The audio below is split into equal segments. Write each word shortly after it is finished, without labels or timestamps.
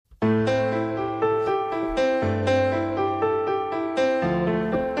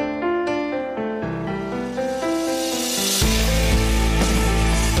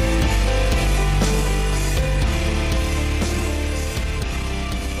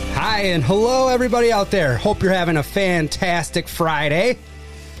Hi, and hello, everybody out there. Hope you're having a fantastic Friday.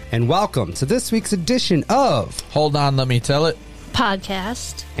 And welcome to this week's edition of Hold On, Let Me Tell It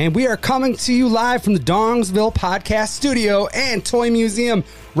podcast. And we are coming to you live from the Dongsville Podcast Studio and Toy Museum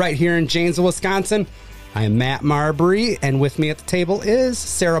right here in Janesville, Wisconsin. I am Matt Marbury, and with me at the table is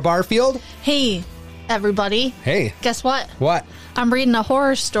Sarah Barfield. Hey, everybody. Hey. Guess what? What? I'm reading a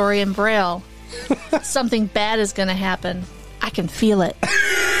horror story in Braille. Something bad is going to happen. I can feel it.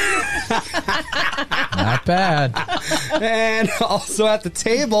 Not bad. And also at the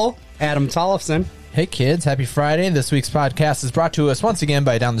table, Adam Tollefson. Hey kids, happy Friday. This week's podcast is brought to us once again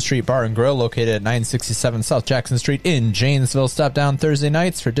by Down the Street Bar and Grill, located at 967 South Jackson Street in Janesville. Stop down Thursday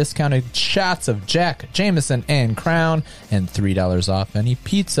nights for discounted shots of Jack, Jameson, and Crown, and $3 off any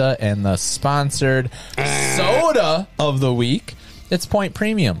pizza. And the sponsored soda of the week, it's Point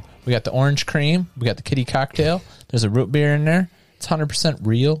Premium. We got the orange cream, we got the kitty cocktail, there's a root beer in there. It's 100%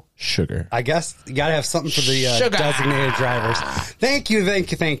 real sugar. I guess you got to have something for the Sugar. designated drivers. Thank you.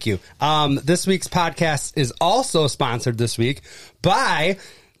 This week's podcast is also sponsored this week by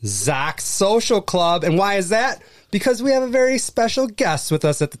Zox Social Club. And why is that? Because we have a very special guest with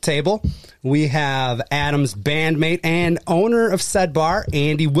us at the table. We have Adam's bandmate and owner of said bar,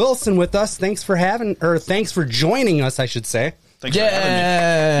 Andy Wilson, with us. Thanks for joining us, I should say. Thanks for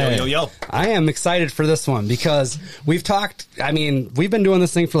having me. Yo. I am excited for this one because we've been doing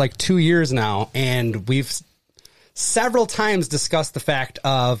this thing for like 2 years now, and we've several times discussed the fact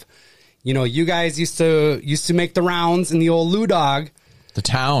of, you guys used to make the rounds in the old Lou Dog. The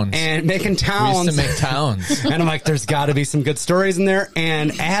towns. And making towns. We used to make towns. And I'm like, there's got to be some good stories in there,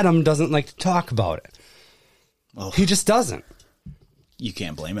 and Adam doesn't like to talk about it. Oh. He just doesn't. You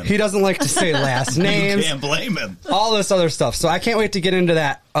can't blame him. He doesn't like to say last names. You can't blame him. All this other stuff. So I can't wait to get into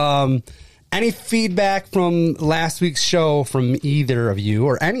that. Any feedback from last week's show from either of you,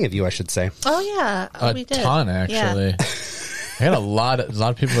 or any of you, I should say? Oh, yeah. We did. A ton, actually. Yeah. I got a lot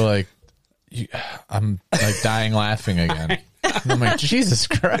of people are like, I'm like dying laughing again. And I'm like, Jesus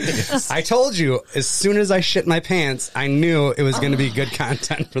Christ. I told you, as soon as I shit my pants, I knew it was going to be good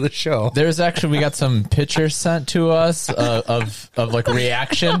content for the show. There's actually, we got some pictures sent to us of like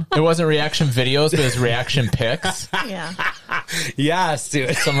reaction. It wasn't reaction videos, but it was reaction pics. Yeah. Yes,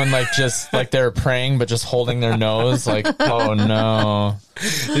 dude. Someone just they were praying, but just holding their nose like, oh no.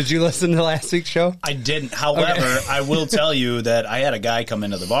 Did you listen to last week's show? I didn't. However, I will tell you that I had a guy come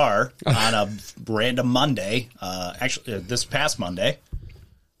into the bar on a random Monday, this past Monday,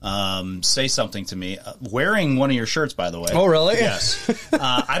 say something to me, wearing one of your shirts, by the way. Oh, really? Yes.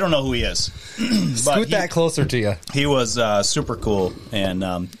 I don't know who he is. Scoot that closer to you. He was super cool,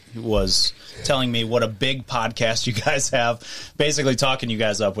 and he was telling me what a big podcast you guys have, basically talking you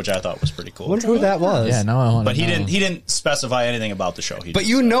guys up, which I thought was pretty cool. I wonder who that was. Yeah, no, I want But to know. he didn't specify anything about the show. But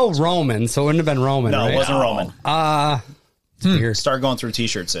you know Roman, so it wouldn't have been Roman, No, right? it wasn't Roman. Weird. Start going through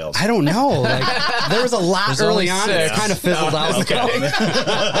T-shirt sales. I don't know. Like, there was a lot There's early only on. 6. It kind of fizzled out. Okay.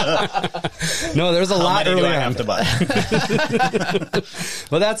 No, there was a How lot many do early I on. have to buy?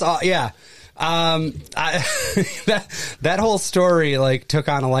 But that's all. Yeah. That whole story like took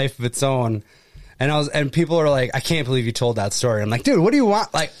on a life of its own, and people are like, I can't believe you told that story. I'm like, dude, what do you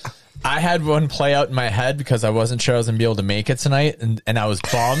want? Like, I had one play out in my head because I wasn't sure I was going to be able to make it tonight, and I was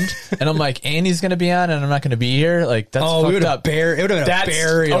bummed. And I'm like, Andy's going to be on, and I'm not going to be here. Like, that's we fucked would have up. it would have been a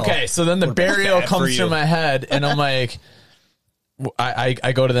burial. Okay, so then the burial bad for comes you. through my head, and I'm like,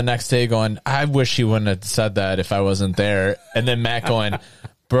 I go to the next day going, I wish he wouldn't have said that if I wasn't there. And then Matt going,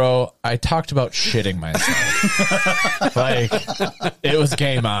 bro, I talked about shitting myself. Like, it was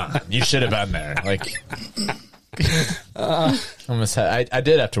game on. You should have been there. Like, I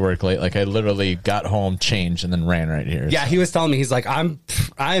did have to work late. Like, I literally got home, changed, and then ran right here. Yeah, he was telling me, he's like, I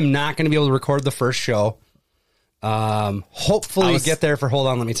am not going to be able to record the first show. Hopefully get there for Hold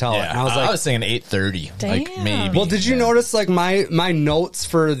On, Let Me Tell It. Yeah, And I was saying 8:30. Like, Damn. maybe. well, did you notice like my notes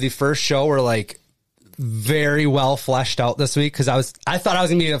for the first show were like very well fleshed out this week? Because I thought I was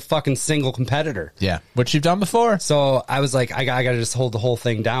gonna be a fucking single competitor. Yeah, which you've done before. So I was like, I gotta just hold the whole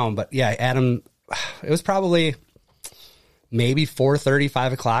thing down. But yeah, Adam, it was probably maybe 4:30,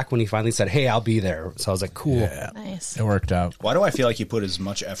 5 o'clock when he finally said, hey, I'll be there. So I was like, cool. Yeah, Nice. it worked out. Why do I feel like you put as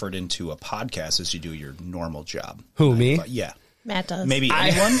much effort into a podcast as you do your normal job? Who, me? But yeah. Matt does. Maybe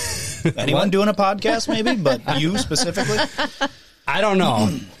anyone? Anyone doing a podcast, maybe? But you specifically? I don't know.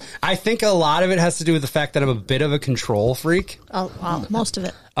 I think a lot of it has to do with the fact that I'm a bit of a control freak. Oh, well, most of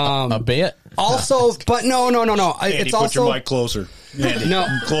it. A bit. Also, but no. Andy, It's put also your mic closer. Andy, No.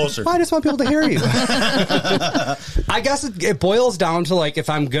 closer. I just want people to hear you. I guess it boils down to like if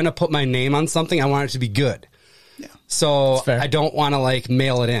I'm gonna put my name on something, I want it to be good. Yeah. So fair. I don't want to like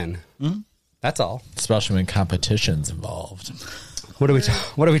mail it in. That's all. Especially when competition's involved. What are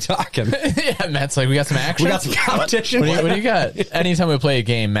we talking? Yeah, Matt's like, we got some action. We got some competition. What do you got? Anytime we play a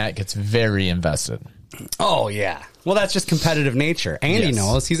game, Matt gets very invested. Oh yeah. Well, that's just competitive nature. Andy Yes.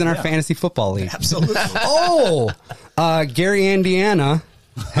 knows. He's in our fantasy football league. Absolutely. Oh, Gary Indiana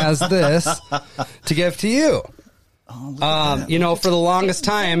has this to give to you. You know, for the longest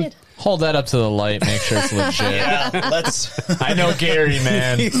time, Hold that up to the light. Make sure it's legit. Yeah, let's. I know Gary,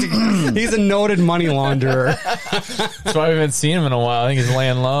 man. he's a noted money launderer. That's why we haven't seen him in a while. I think he's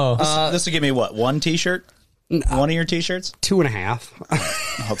laying low. This will give me what? One T-shirt? One of your T-shirts?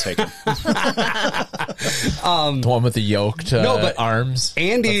 2.5. I'll take it. The one with the yoked arms.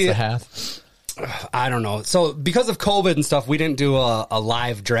 Andy, That's the half. I don't know. So because of COVID and stuff, we didn't do a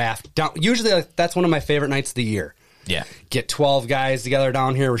live draft. Usually that's one of my favorite nights of the year. Yeah. Get 12 guys together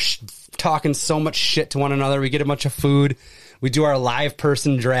down here. We're talking so much shit to one another. We get a bunch of food. We do our live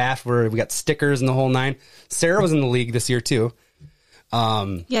person draft where we got stickers and the whole nine. Sarah was in the league this year too.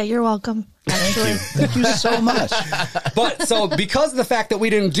 Yeah, you're welcome. Actually, Thank you so much. But so because of the fact that we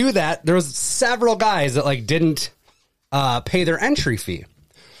didn't do that, there was several guys that like didn't pay their entry fee.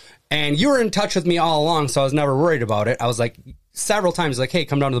 And you were in touch with me all along, so I was never worried about it. I was like several times like, hey,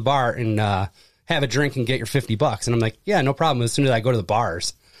 come down to the bar and have a drink and get your $50. And I'm like, yeah, no problem. As soon as I go to the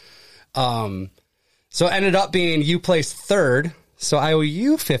bars. So it ended up being you placed third. So I owe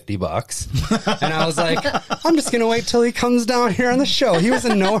you $50. And I was like, I'm just going to wait till he comes down here on the show. He was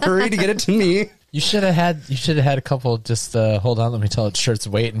in no hurry to get it to me. You should have had a couple just hold on, let me tell it shirt's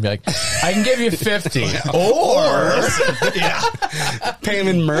weight and be like, I can give you 50. Pay him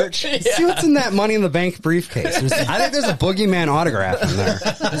in merch. See what's in that Money in the Bank briefcase. I think there's a Boogeyman autograph in there.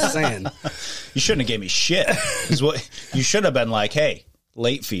 Just saying. You shouldn't have gave me shit. You should have been like, hey,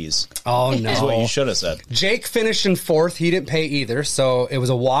 late fees. Oh, no. That's what you should have said. Jake finished in fourth. He didn't pay either, so it was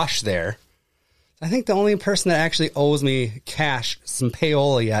a wash there. I think the only person that actually owes me cash, some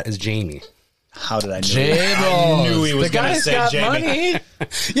payola yet, is Jamie. How did I know? J-Bo. I knew he was The going to guy's say got Jamie. money.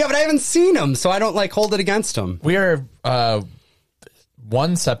 Yeah, but I haven't seen him, so I don't like hold it against him. We are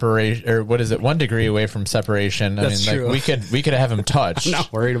one separation, or what is it? 1 degree away from separation. That's I mean, true. like we could have him touched. I'm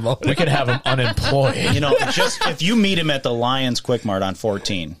not worried about We it. could have him unemployed. You know, just if you meet him at the Lions Quick Mart on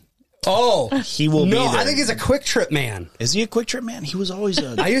 14, Oh, he will be no, there. I think he's a quick trip man. Is he a Quick Trip man? He was always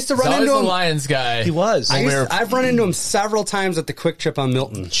a. I used to He's run always into the him. Lions guy. He was. I've run into him several times at the Quick Trip on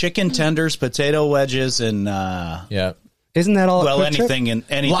Milton. Chicken tenders, potato wedges, and Yeah. Isn't that all? at well, Quick Trip? anything in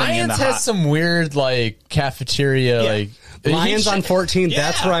the Lions hot. has some weird like cafeteria like Lions on 14. Yeah.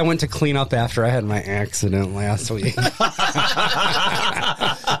 That's where I went to clean up after I had my accident last week.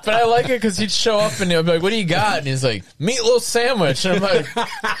 But I like it because he'd show up and he'll be like, "What do you got?" And he's like, "Meatloaf sandwich." And I'm like,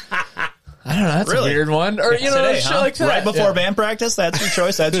 I don't know, that's Really? a weird one. Or you know, Today, shit huh? like that. Right before Yeah. band practice, that's your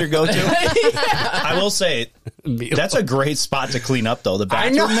choice. That's your go-to. I will say, that's a great spot to clean up, though. The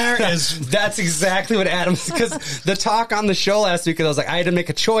bathroom there is. That's exactly what Adam's, because the talk on the show last week, I was like, I had to make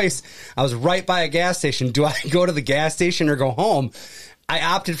a choice. I was right by a gas station. Do I go to the gas station or go home? I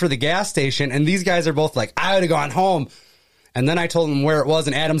opted for the gas station, and these guys are both like, I would have gone home. And then I told them where it was,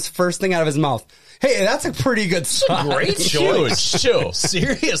 and Adam's first thing out of his mouth, hey, that's a pretty good spot. Great Huge, choice. too.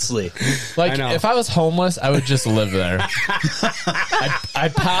 Seriously. Like I know. if I was homeless, I would just live there.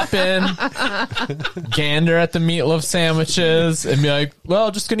 I'd pop in, gander at the meatloaf sandwiches, and be like, "Well,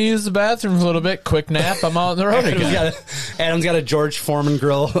 just gonna use the bathroom for a little bit. Quick nap. I'm out on the road again." Adam's got a George Foreman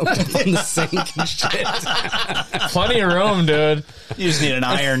grill in the sink and shit. Plenty of room, dude. You just need an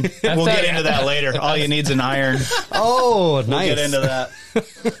iron. We'll get into that later. All you need is an iron. Oh, nice. We'll get into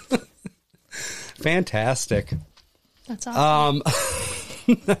that. Fantastic. that's awesome.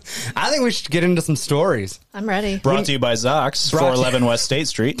 I think we should get into some stories. I'm ready. Brought to you by Zox, Brought to- 411 West State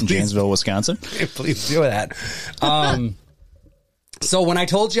Street in Janesville, Wisconsin. Please do that. So when I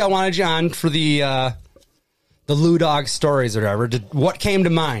told you I wanted you on for the Lou Dog stories or whatever, what came to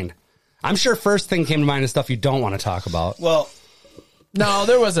mind? I'm sure first thing came to mind is stuff you don't want to talk about. Well, No,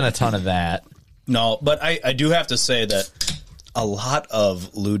 there wasn't a ton of that. no, but I do have to say that a lot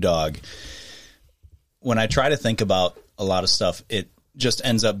of Lou Dog, when I try to think about a lot of stuff, it just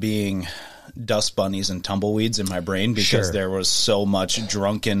ends up being dust bunnies and tumbleweeds in my brain because Sure. there was so much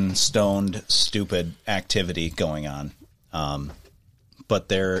drunken, stoned, stupid activity going on. But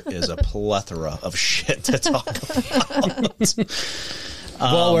there is a plethora of shit to talk about.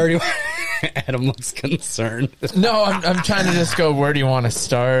 Well, where do you... Adam looks concerned. No, I'm trying to just go. Where do you want to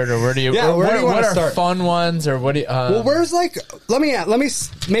start, or where do you? Yeah, or where do you what wanna are start? fun ones, or what do you? Well, where's like... Let me...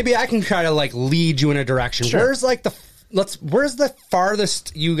 Maybe I can try to like lead you in a direction. Sure. Where's like the... Where's the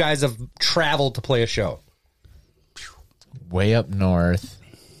farthest you guys have traveled to play a show? Way up north.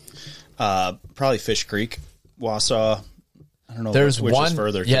 Probably Fish Creek, Wausau. I don't know. There's which one is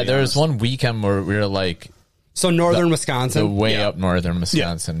further. Yeah, to be there was honest. one weekend where we were like So northern the Wisconsin. way Yeah. up northern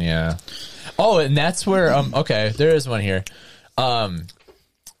Wisconsin. Yeah. Oh, and that's where. Okay, there is one here.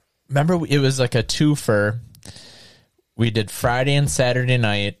 Remember, it was like a twofer. We did Friday and Saturday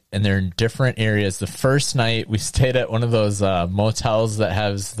night, and they're in different areas. The first night, we stayed at one of those motels that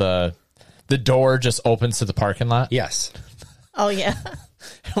has the door just opens to the parking lot. Yes. Oh, yeah.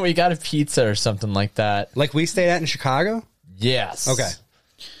 We got a pizza or something like that. Like we stayed at in Chicago? Yes. Okay.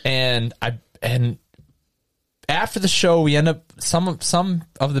 And after the show, we end up some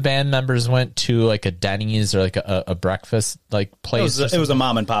of the band members went to like a Denny's or like a breakfast like place. It was a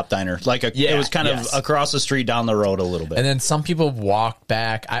mom and pop diner. It was kind of across the street down the road a little bit. And then some people walked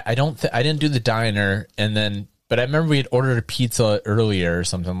back. I didn't do the diner, but I remember we had ordered a pizza earlier or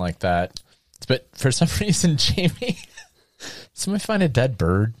something like that. But for some reason, Jamie, somebody find a dead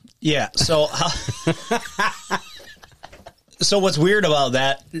bird. Yeah. So, so what's weird about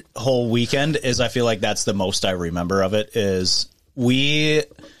that whole weekend is I feel like that's the most I remember of it is we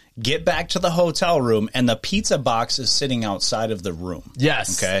get back to the hotel room and the pizza box is sitting outside of the room.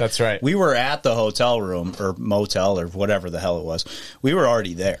 Yes, Okay. that's right. We were at the hotel room or motel or whatever the hell it was. We were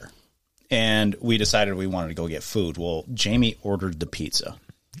already there and we decided we wanted to go get food. Well, Jamie ordered the pizza.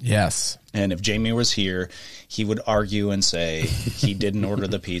 Yes. And if Jamie was here, he would argue and say he didn't order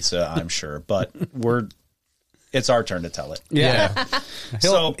the pizza, I'm sure. But it's our turn to tell it. Yeah.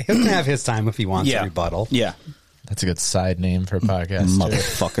 He'll can have his time if he wants Yeah. a rebuttal. Yeah. That's a good side name for a podcast. too.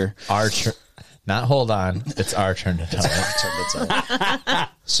 Motherfucker. Our turn. Not hold on. It's our turn to tell it.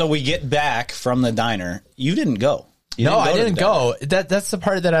 So we get back from the diner. You didn't go. No, I to the didn't diner. go. That's the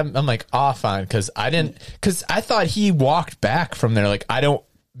part that I'm like off on because I thought he walked back from there. Like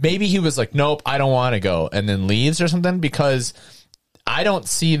maybe he was like, nope, I don't want to go, and then leaves or something because I don't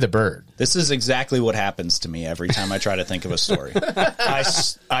see the bird. This is exactly what happens to me every time I try to think of a story.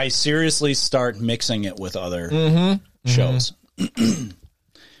 I seriously start mixing it with other shows.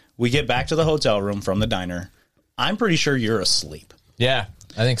 We get back to the hotel room from the diner. I'm pretty sure you're asleep Yeah,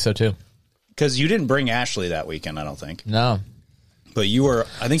 I think so too. because you didn't bring Ashley that weekend, I don't think. No. But you were,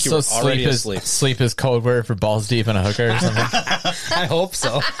 I think you were already asleep. Sleep is code word for balls deep in a hooker or something. I hope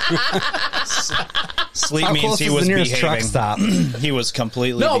so. Sleep How means close he is was the nearest behaving. truck stop? He was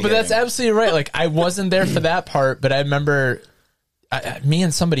completely No, but that's behaving. absolutely right. Like I wasn't there for that part, but I remember me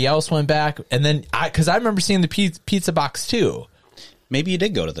and somebody else went back, and then because I remember seeing the pizza box too. Maybe you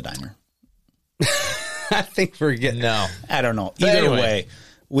did go to the diner. I think we're getting No, I don't know. But Either anyway. way,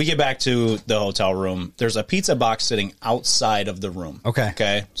 we get back to the hotel room. There's a pizza box sitting outside of the room. Okay.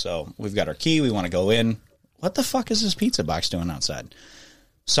 Okay. So we've got our key. We want to go in. What the fuck is this pizza box doing outside?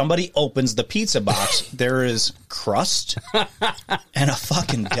 Somebody opens the pizza box. There is crust and a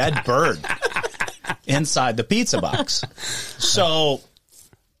fucking dead bird inside the pizza box. So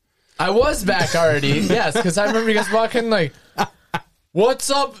I was back already. Yes, because I remember you guys walking like, "What's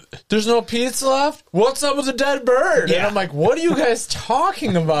up? There's no pizza left. What's up with the dead bird?" And Yeah. I'm like, "What are you guys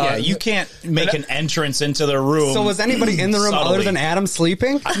talking about?" yeah, you can't make an entrance into the room. So was anybody in the room Subtly. other than Adam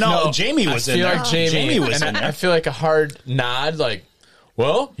sleeping? No, Jamie was I in feel there. like Jamie was and in I there. feel like a hard nod, like,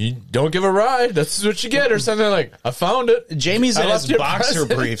 "Well, you don't give a ride. That's what you get," or something like, "I found it." Jamie's I in left his your boxer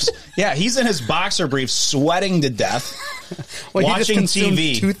present. briefs. Yeah, he's in his boxer briefs, sweating to death, Well, he watching just consumed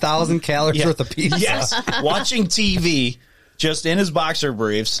TV. 2,000 calories Yeah. worth of pizza. Yes, watching TV, just in his boxer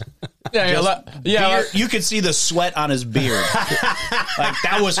briefs. Yeah, Beard- you could see the sweat on his beard. Like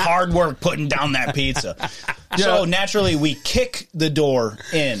that was hard work putting down that pizza. So naturally, we kick the door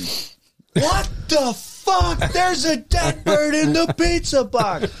in. What the fuck? There's a dead bird in the pizza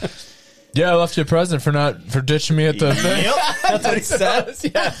box. I left you a present for ditching me at the thing. Yep, That's what he said.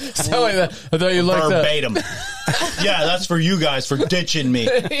 Yeah, something like that. I thought you liked that. verbatim. Yeah, that's for you guys for ditching me.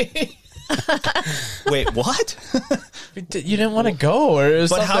 Wait, what? You didn't want to go, or it was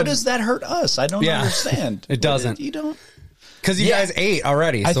But how something- does that hurt us? I don't Yeah. understand. It doesn't. You don't. Because you guys ate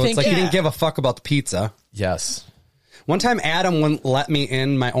already. I So think- it's like you yeah. didn't give a fuck about the pizza. Yes. One time Adam wouldn't let me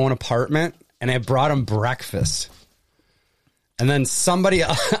in my own apartment and I brought him breakfast. And then somebody,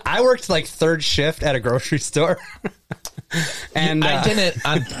 I worked like third shift at a grocery store. And I didn't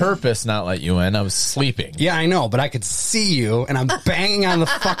on purpose not let you in. I was sleeping. yeah, I know, but I could see you and I'm banging on the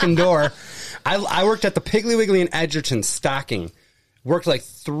fucking door. I worked at the Piggly Wiggly in Edgerton stocking. Worked like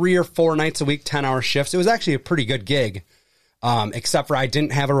 3 or 4 nights a week, 10-hour shifts. It was actually a pretty good gig. Except for I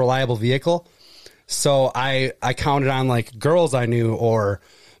didn't have a reliable vehicle. So I counted on like girls I knew or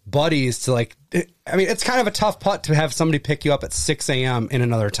buddies to like, I mean, it's kind of a tough putt to have somebody pick you up at 6 a.m. in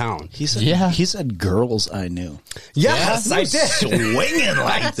another town. He said, Yeah. he said girls I knew. Yes, He I was did. swinging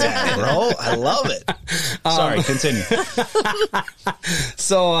like that, bro. I love it. Sorry, continue.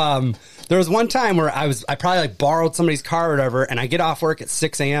 So, there was one time where I probably like borrowed somebody's car or whatever, and I get off work at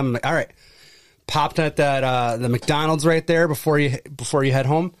 6 a.m. I'm like, all right, popped at that, the McDonald's right there before you head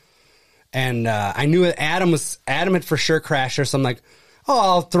home. And, I knew that Adam had for sure crashed there. So I'm like, oh,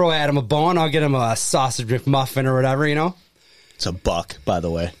 I'll throw Adam a bone. I'll get him a sausage McMuffin or whatever, you know? It's a buck, by the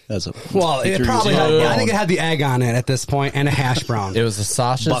way. That's a Well, it probably had, I think it had the egg on it at this point and a hash brown. It was a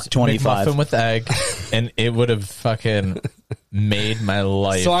sausage $1.25 McMuffin with egg, and it would have fucking made my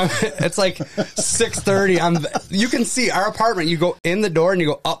life. So it's like 6:30. You can see our apartment. You go in the door and you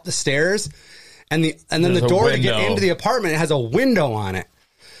go up the stairs, and then There's the a door to get window. into the apartment, it has a window on it.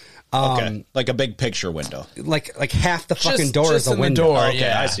 okay, like a big picture window. Like half the fucking Just- door just is a in the window. door. Okay,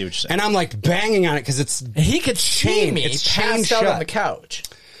 yeah. I see what you're saying. And I'm like banging on it because it's he could see chained. me. It's passed chained out shut. on the couch.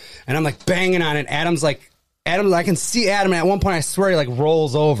 And I'm like banging on it. Adam, I can see Adam. And at one point, I swear he like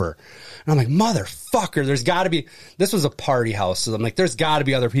rolls over. And I'm like, motherfucker, there's got to be, this was a party house. So I'm like, there's got to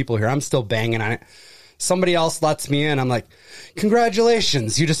be other people here. I'm still banging on it. Somebody else lets me in. I'm like,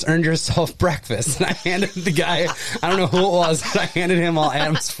 congratulations, you just earned yourself breakfast. And I handed the guy, I don't know who it was, but I handed him all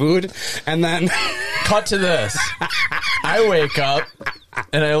Adam's food. And then Cut to this. I wake up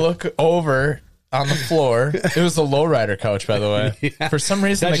and I look over on the floor. It was a lowrider couch, by the way. Yeah. For some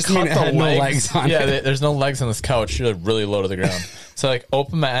reason, That they just cut mean it the had no legs. legs on yeah, it. there's no legs on this couch. You're really low to the ground. So I like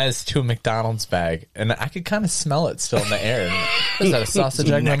open my eyes to a McDonald's bag, and I could kind of smell it still in the air. And, is that a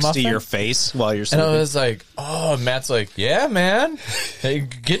sausage egg Next McMuffin? to your face while you're And sleeping. I was like, oh, Matt's like, yeah, man, hey,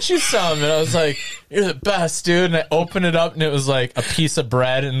 get you some. And I was like, you're the best, dude. And I opened it up, and it was like a piece of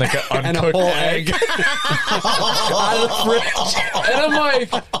bread and like an and a uncooked whole egg. egg. Out of the fridge. And I'm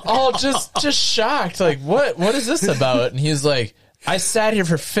like, oh, just shocked. Like, what is this about? And he's like, I sat here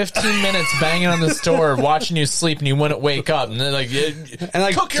for 15 minutes banging on this door, watching you sleep, and you wouldn't wake up. And they're like, And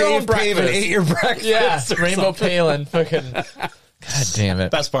like cook your own Dave Pavin breakfast. ate your breakfast. Yeah, or Rainbow something. Palin, fucking. God damn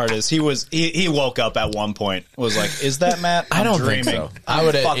it. Best part is he woke up at one point, was like, is that Matt? I don't dreaming. think so. I I'm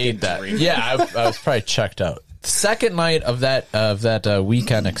would have fucking ate that. dreaming. Yeah, I was probably checked out. Second night of that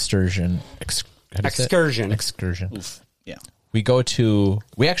weekend excursion. Excursion. Excursion. Yeah. We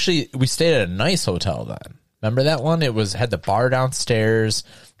stayed at a nice hotel then. Remember that one? It had the bar downstairs.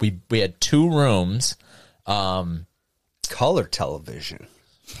 We had 2 rooms. Color television.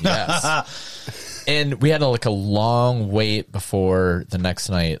 Yes. And we had a long wait before the next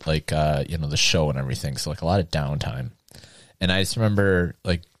night, the show and everything. So like a lot of downtime. And I just remember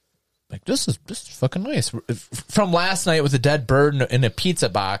like this is fucking nice. From last night with a dead bird in a pizza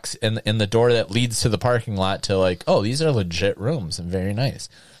box in the door that leads to the parking lot to like, oh, these are legit rooms and very nice.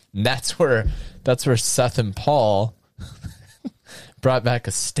 And that's where Seth and Paul brought back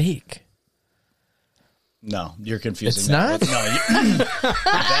a steak. No, you're confusing. It's that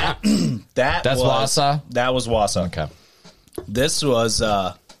not? with- no, That's was Wausau? That was Wausau. Okay. This was.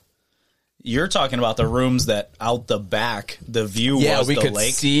 You're talking about the rooms that out the back, the view was we the could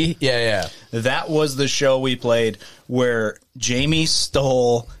lake. see. Yeah. That was the show we played where Jamie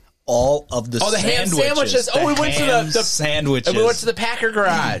stole all of the Oh, the ham sandwiches. sandwiches. Oh, we went to ham the sandwiches. And we went to the Packer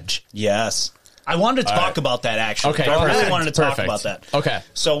garage. Yes. I wanted to talk about that actually. Okay, I really perfect, wanted to talk perfect. about that. Okay.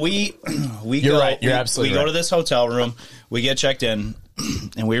 So we You're go, right, you're we- absolutely we go right. to this hotel room, we get checked in,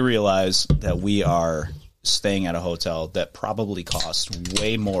 and we realize that we are staying at a hotel that probably costs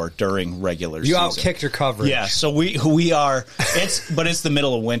way more during regular You season. outkicked your coverage. Yeah, so we are it's the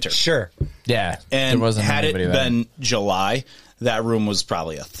middle of winter. Sure. Yeah. And there wasn't had it anybody there. been July, that room was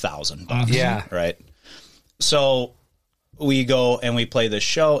probably $1,000. Yeah. Right. So we go and we play this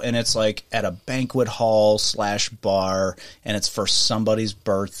show, and it's like at a banquet hall / bar, and it's for somebody's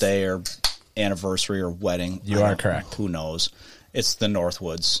birthday or anniversary or wedding. You are correct. Who knows? It's the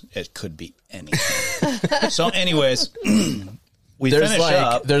Northwoods. It could be anything. So, anyways, we there's finish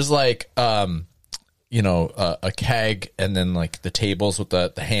up. a keg and then like the tables with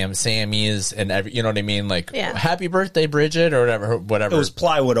the ham sammies and every, you know what I mean? Like, Yeah. happy birthday, Bridget, or whatever. It was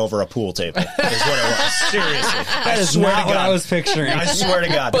plywood over a pool table. Is what it was. Seriously, I That is swear not to what God. I was picturing. I swear to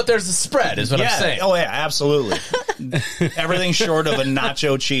God. but there's a spread, is what I'm saying. Oh yeah, absolutely. Everything short of a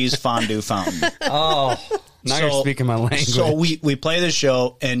nacho cheese fondue fountain. Oh, now you're speaking my language. So we play the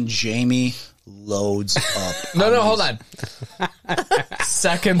show, and Jamie loads up. No, hold on.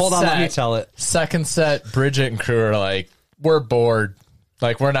 Second Hold on, set. let me tell it. Second set, Bridget and crew are like, we're bored.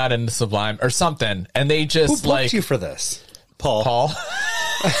 Like, we're not into Sublime or something. And they Who just booked like, you for this? Paul Paul.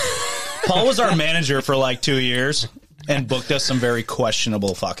 was our manager for like 2 years. and booked us some very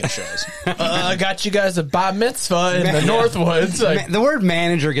questionable fucking shows. I got you guys a bar mitzvah in the Northwoods. Like, The word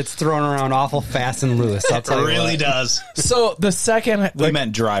manager gets thrown around awful fast and loose. I'll It tell you really what. does. so the second We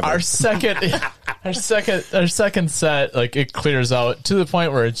meant driver. our second set, like, it clears out to the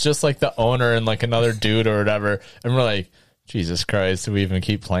point where it's just like the owner and like another dude or whatever, and we're like, Jesus Christ, do we even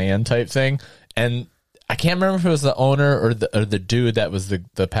keep playing type thing? And I can't remember if it was the owner or the dude that was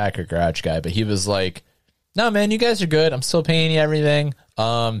the Packer Garage guy, but he was like, no, man, you guys are good. I'm still paying you everything.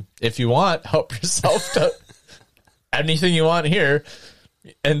 If you want, help yourself to anything you want here.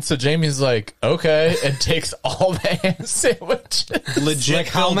 And so Jamie's like, okay, and takes all the ham sandwiches. Legit. Like,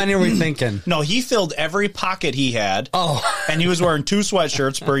 how many are we thinking? No, he filled every pocket he had. Oh. And he was wearing 2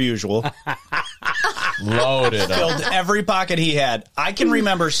 sweatshirts per usual. Loaded up. Filled every pocket he had. I can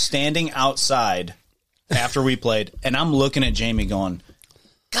remember standing outside after we played, and I'm looking at Jamie going,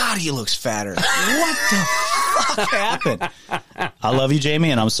 God, he looks fatter. What the fuck happened? I love you,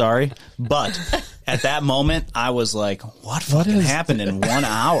 Jamie, and I'm sorry. But at that moment, I was like, what fucking happened in 1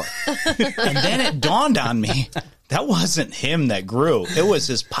 hour? And then it dawned on me, that wasn't him that grew. It was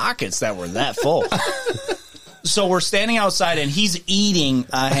his pockets that were that full. So we're standing outside, and he's eating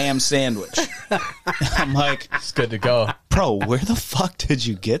a ham sandwich. I'm like, It's good to go. bro, where the fuck did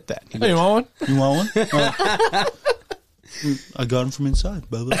you get that? He Hey, you goes, want one? you want one? I got him from inside.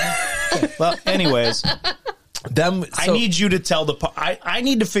 Blah, blah, blah. Okay. Well, anyways, I need you to tell I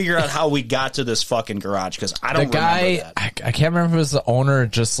need to figure out how we got to this fucking garage because I the don't guy, remember that. I can't remember if it was the owner or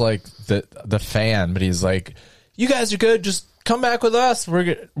just like the fan, but he's like, you guys are good. Just come back with us. We're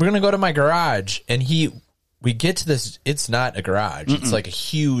going to go to my garage. And we get to this. It's not a garage. It's like a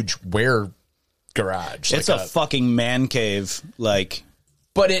huge garage. It's like a fucking man cave, like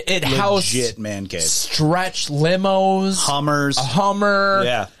but it housed legit man cave. stretch limos, Hummers. a Hummer.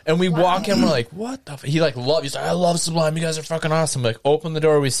 Yeah. And we walk in, we're like, what the he's like, I love Sublime. You guys are fucking awesome. Like, open the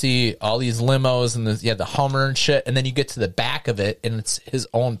door, we see all these limos and the Hummer and shit. And then you get to the back of it and it's his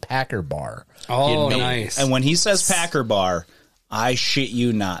own Packer bar. Oh, He had made- nice. And when he says Packer bar, I shit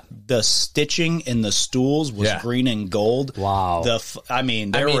you not. The stitching in the stools was Yeah. green and gold. Wow.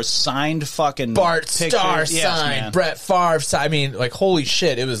 There were signed fucking Bart pictures. Starr Yes, sign, man. Brett Favre sign. I mean, like, holy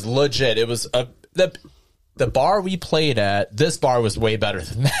shit, it was legit. It was the bar we played at. This bar was way better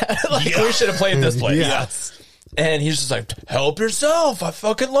than that. Like, we should have played this place. Yes. And he's just like, help yourself. I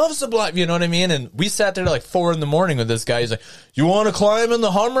fucking love Sublime. You know what I mean? And we sat there till like 4 a.m. with this guy. He's like, you want to climb in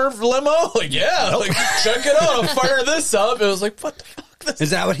the Hummer limo? Like, yeah. Like, check it out. Fire this up. It was like, what the fuck?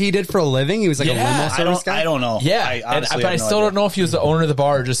 Is that what he did for a living? He was like a Yeah. limo service guy? I don't know. Yeah. I honestly but I have no still idea. don't know if he was the owner of the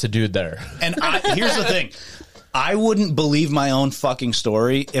bar or just a dude there. And here's the thing. I wouldn't believe my own fucking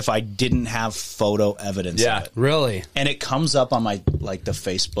story if I didn't have photo evidence Yeah. of it. Really? And it comes up on my, like, the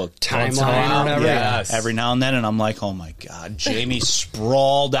Facebook Timeline or whatever? Yes. every now and then, and I'm like, oh my God, Jamie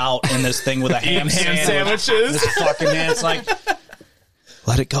sprawled out in this thing with a ham sandwich. sandwiches. This fucking man, it's like,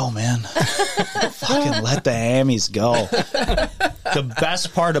 let it go, man. Fucking let the hammies go. The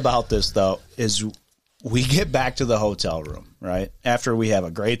best part about this, though, is we get back to the hotel room, right? After we have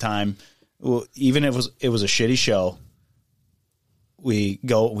a great time, even if it was a shitty show, we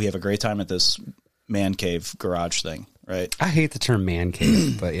have a great time at this man cave garage thing, right? I hate the term man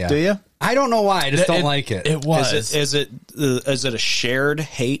cave, but yeah. Do you? I don't know why. I just don't like it. It was. Is it a shared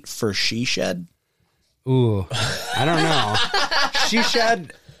hate for She Shed? Ooh, I don't know. She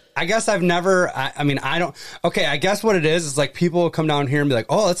Shed. I guess I've never. I mean, I don't. Okay, I guess what it is like people will come down here and be like,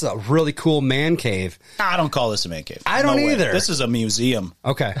 "Oh, that's a really cool man cave." I don't call this a man cave. I don't No way. either. This is a museum.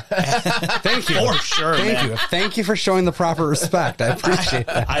 Okay, thank you For sure, man. Thank you for showing the proper respect. I appreciate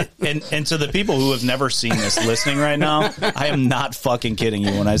that. And to the people who have never seen this listening right now, I am not fucking kidding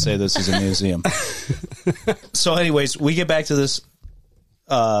you when I say this is a museum. So, anyways, we get back to this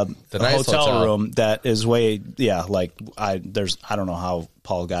The nice hotel room that is I don't know how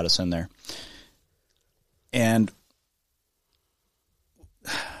Paul got us in there. And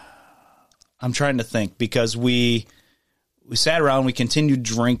I'm trying to think because we sat around, we continued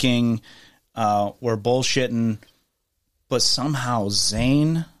drinking, we're bullshitting, but somehow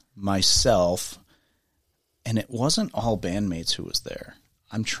Zane, myself, and it wasn't all bandmates who was there.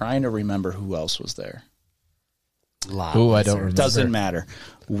 I'm trying to remember who else was there. Oh, I don't remember. Doesn't matter.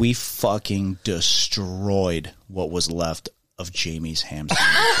 We fucking destroyed what was left of Jamie's ham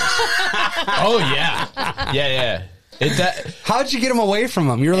sandwiches. Oh, yeah. Yeah. How'd you get him away from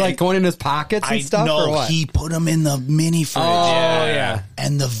him? You were like going in his pockets and stuff, or know what? he put them in the mini fridge. Oh, yeah.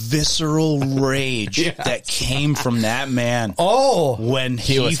 And the visceral rage that came from that man Oh, when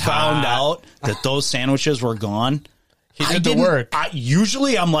he was found hot. out that those sandwiches were gone. He did the work.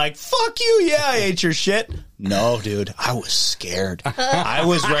 Usually I'm like, fuck you, yeah, I ate your shit. No, dude, I was scared. I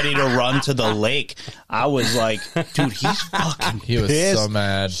was ready to run to the lake. I was like, dude, he's fucking He was pissed. so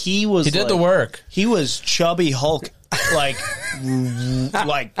mad. He did the work. He was chubby Hulk. I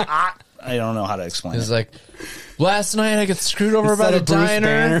don't know how to explain He's it. like, last night I got screwed over by Instead the of Bruce diner.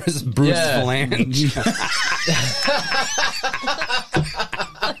 Banner, it's Bruce Yeah. Flange.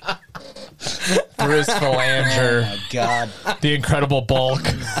 Bruce Falanger, Oh, God. the Incredible Bulk.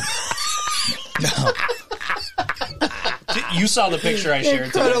 You saw the picture I shared.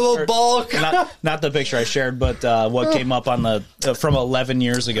 Incredible today. bulk. Not the picture I shared, but what came up on the from 11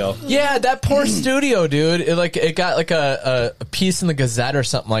 years ago. Yeah, that poor studio, dude. It got like a piece in the Gazette or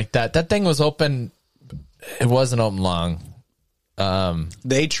something like that. That thing was open. It wasn't open long.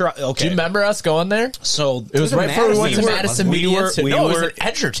 They try. Okay, Do you remember us going there? So It was right before we went to Madison we Media were- Institute. we No, it was were- in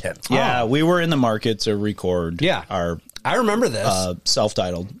Edgerton. Yeah, we were in the market to record. Yeah. our I remember this.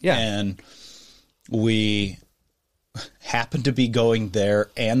 self-titled. Yeah. And we happened to be going there,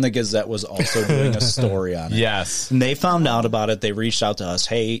 and the Gazette was also doing a story on it. Yes. And they found out about it. They reached out to us.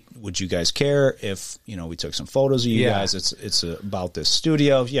 Hey, would you guys care if, we took some photos of you Yeah. guys? It's about this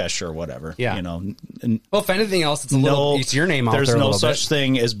studio. Yeah, sure, whatever. Yeah. And Well, if anything else, it's a little. It's your name out there's there. no a little such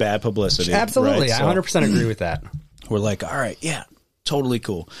thing as bad publicity. bit. Absolutely, right? I 100% agree with that. We're like, all right, yeah, totally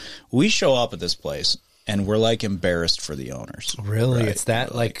cool. We show up at this place, and we're like embarrassed for the owners. Really, Right? it's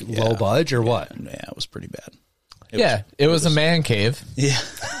that We're like yeah. low budge or what? Yeah, it was pretty bad. It was a man cave Yeah.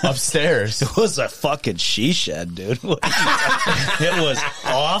 upstairs. It was a fucking she shed, dude. It was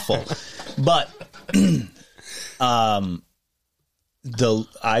awful. But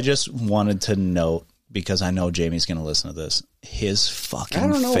I just wanted to note, because I know Jamie's going to listen to this, his fucking I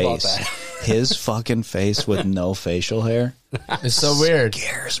don't know about face. that. His fucking face with no facial hair It's so weird.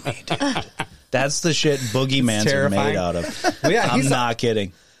 scares me, dude. That's the shit boogeyman's are terrifying. made out of. Well, yeah, I'm he's not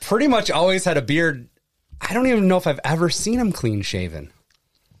kidding. pretty much always had a beard. I don't even know if I've ever seen him clean shaven.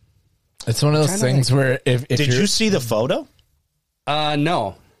 It's one of those trying to things where if Did you're, you see the photo?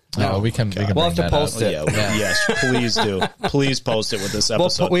 No. No, we can We'll bring have to that post up. it. Yeah, yes, please do. Please post it with this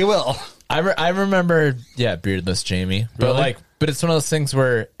episode. We will. I remember, beardless Jamie, but Really? but it's one of those things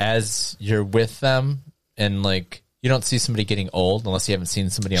where as you're with them and like you don't see somebody getting old unless you haven't seen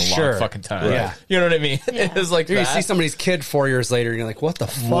somebody in a Sure. long fucking time. Yeah. You know what I mean? Yeah. It's like You that. see somebody's kid 4 years later, and you're like, what the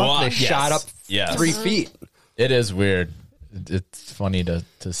fuck? What? They Yes. shot up Yes. 3 feet. It is weird. It's funny to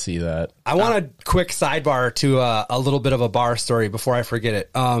see that. I want a quick sidebar to a little bit of a bar story before I forget it.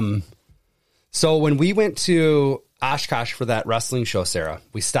 So when we went to Oshkosh for that wrestling show, Sarah,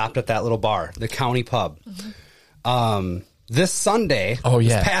 we stopped at that little bar, the County Pub. This Sunday,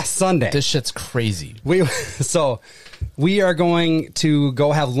 this past Sunday, This shit's crazy. we are going to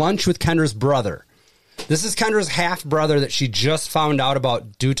go have lunch with Kendra's brother. This is Kendra's half brother that she just found out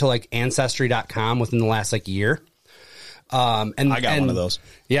about due to like Ancestry.com within the last like year. And I got one of those.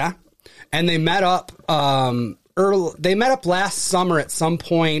 Yeah. And they met up they met up last summer at some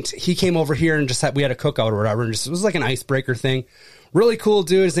point. He came over here and we had a cookout or whatever, and it was like an icebreaker thing. Really cool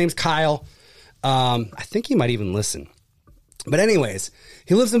dude. His name's Kyle. I think he might even listen. But anyways,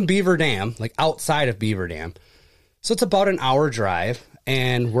 he lives in Beaver Dam, like outside of Beaver Dam. So it's about an hour drive,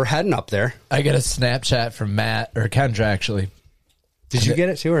 and we're heading up there. I got a Snapchat from Matt or Kendra actually, Did you get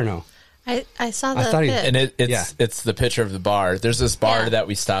it too or no? I saw the thought he- bit. and it's the picture of the bar. There's this bar Yeah. that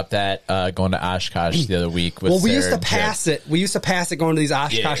we stopped at going to Oshkosh the other week. With Well, we Sarah used to and Jed. pass it. We used to pass it going to these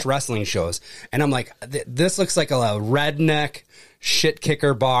Oshkosh wrestling shows, and I'm like, this looks like a redneck shit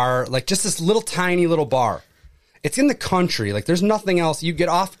kicker bar, like just this little tiny little bar. It's in the country, like there's nothing else. You get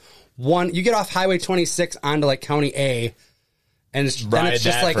off Highway 26 onto like County A, and it's Ride just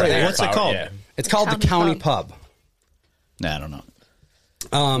that like for a there. half What's it hour, called? yeah. It's called the County Pub. Nah, I don't know.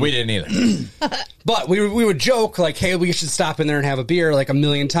 We didn't either. But we would joke like, hey, we should stop in there and have a beer like a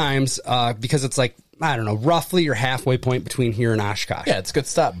million times because it's like, I don't know, roughly your halfway point between here and Oshkosh. Yeah, it's a good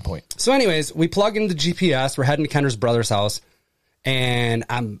stopping point. So anyways, we plug in the GPS. We're heading to Kendra's brother's house, and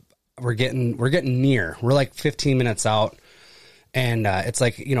we're getting near. We're like 15 minutes out, and it's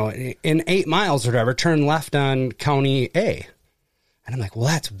like, in 8 miles or whatever, turn left on County A. And I'm like, well,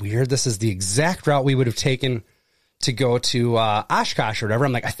 that's weird. This is the exact route we would have taken to go to Oshkosh or whatever.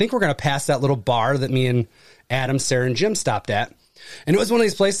 I'm like, I think we're going to pass that little bar that me and Adam, Sarah, and Jim stopped at. And it was one of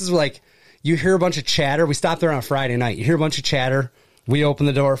these places where, like, you hear a bunch of chatter. We stopped there on a Friday night. You hear a bunch of chatter. We open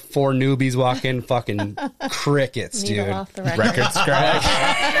the door. 4 newbies walk in. Fucking crickets, Needle dude. off the record. Record scratch.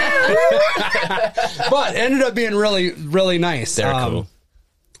 But it ended up being really, really nice. They're cool.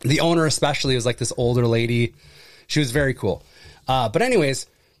 The owner especially was like this older lady. She was very cool. But anyways,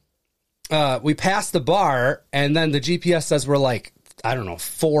 we passed the bar, and then the GPS says we're like, I don't know,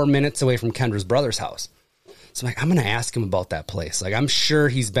 4 minutes away from Kendra's brother's house. So I'm like, I'm going to ask him about that place. Like, I'm sure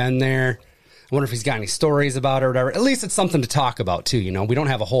he's been there. I wonder if he's got any stories about it or whatever. At least it's something to talk about, too. You know, we don't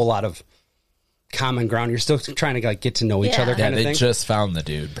have a whole lot of common ground. You're still trying to like get to know each other kind of they thing. just found the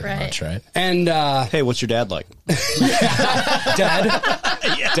dude, pretty much, right? And Hey, what's your dad like? dead.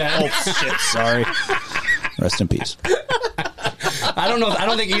 Yeah. Dead. Oh, shit. Sorry. Rest in peace. I don't know. I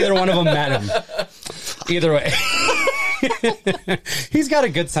don't think either one of them met him. Either way. He's got a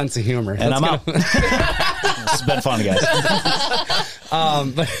good sense of humor. And I'm out. This has been fun, guys.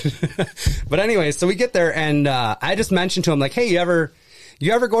 But anyway, so we get there, and I just mentioned to him, like, hey, you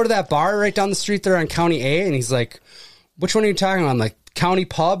ever go to that bar right down the street there on County A? And he's like, which one are you talking about? I'm like, County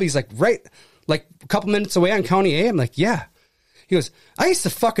Pub. He's like, right, like a couple minutes away on County A. I'm like, yeah. He goes, I used to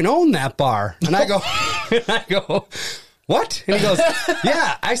fucking own that bar. And I go, what? And he goes,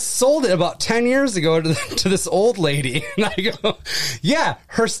 yeah, I sold it about 10 years ago to this old lady. And I go, yeah,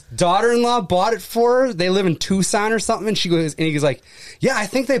 her daughter-in-law bought it for her. They live in Tucson or something. And he goes like, yeah, I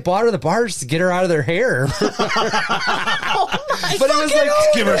think they bought her the bar just to get her out of their hair. But it was like,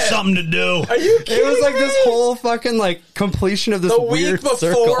 give her something to do. Are you kidding it was like me? this whole fucking like completion of this The weird week before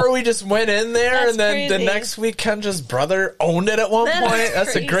circle. we just went in there, That's and then the crazy. next week Kendra's brother owned it at one That's point. That's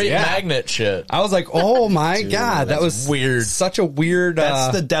a crazy. great Yeah. magnet shit. I was like, oh my God, that that's was weird. Such a weird.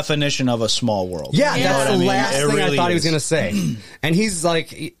 That's the definition of a small world. Yeah, You know that's what the I mean? last It thing I really thought he was is. going to say. And he's like,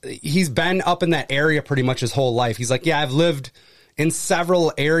 he's been up in that area pretty much his whole life. He's like, yeah, I've lived in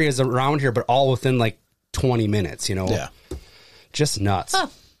several areas around here, but all within like 20 minutes, you know? Yeah. Just nuts. Huh.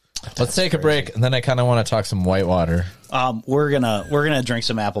 Let's take a break, and then I kind of want to talk some Whitewater. We're gonna drink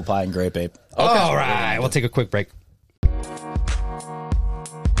some apple pie and grape ape. All right, we'll take a quick break.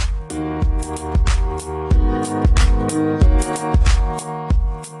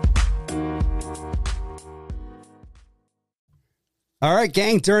 All right,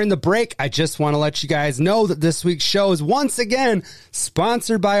 gang, during the break, I just want to let you guys know that this week's show is once again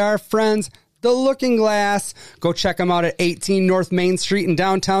sponsored by our friends, The Looking Glass. Go check them out at 18 North Main Street in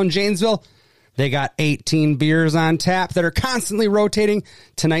downtown Janesville. They got 18 beers on tap that are constantly rotating.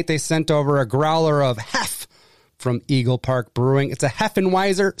 Tonight, they sent over a growler of Hef from Eagle Park Brewing. It's a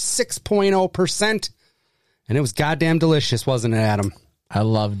Heffenweiser 6.0%, and it was goddamn delicious, wasn't it, Adam? I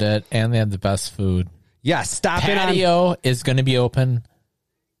loved it, and they had the best food. Yeah, stop in on... Patio is going to be open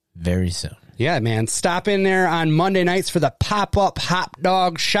very soon. Yeah, man. Stop in there on Monday nights for the pop-up hot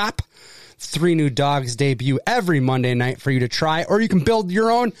dog shop. 3 new dogs debut every Monday night for you to try, or you can build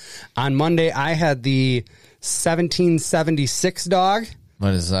your own. On Monday, I had the 1776 dog.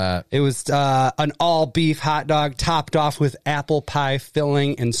 What is that? It was an all-beef hot dog topped off with apple pie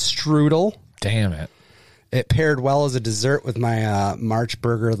filling and strudel. Damn it. It paired well as a dessert with my March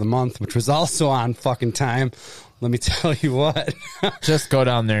Burger of the Month, which was also on fucking time. Let me tell you what. Just go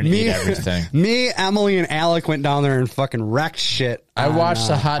down there and eat everything. Me, Emily, and Alec went down there and fucking wrecked shit. I watch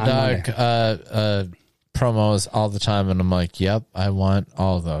the hot on dog Monday. promos all the time, and I'm like, yep, I want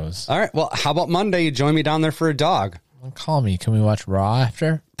all those. All right. Well, how about Monday? You join me down there for a dog. Call me. Can we watch Raw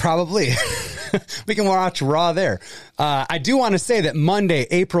after? Probably. We can watch Raw there. I do want to say that Monday,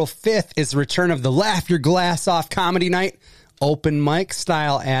 April 5th, is the return of the Laugh Your Glass Off Comedy Night. Open mic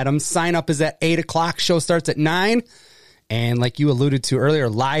style, Adam. Sign up is at 8 o'clock. Show starts at 9. And like you alluded to earlier,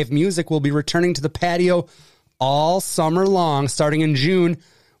 live music will be returning to the patio all summer long, starting in June.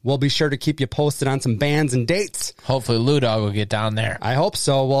 We'll be sure to keep you posted on some bands and dates. Hopefully Lou Dog will get down there. I hope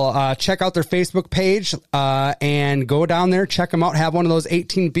so. Well, check out their Facebook page and go down there. Check them out. Have one of those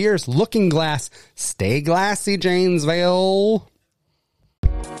 18 beers. Looking Glass. Stay glassy, Janesville.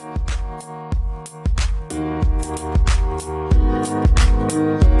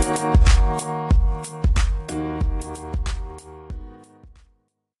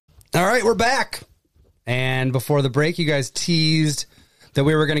 All right, we're back. And before the break, you guys teased that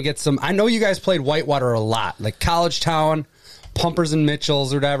we were going to get some. I know you guys played Whitewater a lot, like College Town, Pumpers and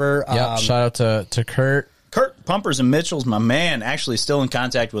Mitchells, or whatever. Yep. Shout out to Kurt. Kurt Pumpers and Mitchell's my man. Actually, still in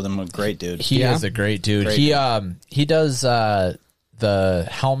contact with him. A great dude. He is a great dude. Great He does the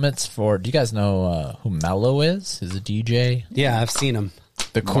helmets for. Do you guys know who Mello is? He's a DJ. Yeah, I've seen him.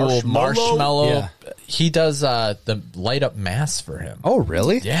 The cool marshmallow. Yeah. He does the light up mask for him. Oh,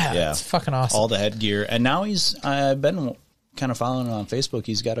 really? Yeah, it's fucking awesome. All the headgear, and now I've been kind of following him on Facebook.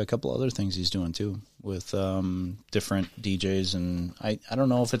 He's got a couple other things he's doing too with different DJs, and I don't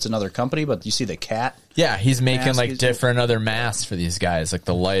know if it's another company, but you see the cat. Yeah, he's making mask like is- different other masks for these guys, like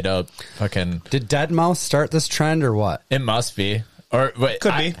the light up fucking. Did Deadmau5 start this trend or what? It must be, or wait,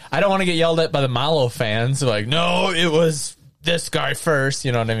 Could be. I don't want to get yelled at by the Malo fans. Like, no, it was this guy first,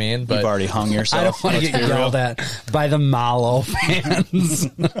 you know what I mean? But You've already hung I yourself. don't want to get yelled at by the Malo fans.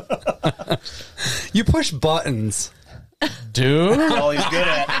 You push buttons. dude, All he's good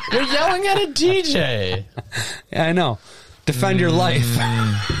at. you're yelling at a DJ. Yeah, I know. Defend your life.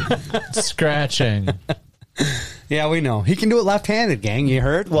 Scratching. Yeah, we know. He can do it left-handed, gang. You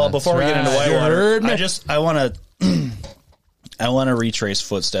heard? Well, before we get into right. You Whitewater, heard me? I want to I want to retrace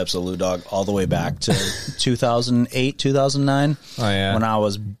footsteps of Lou Dog all the way back to 2008, 2009. Oh, yeah. When I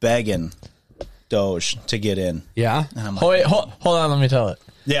was begging Doge to get in. Yeah. And I'm like, Oh, wait, hold on, let me tell it.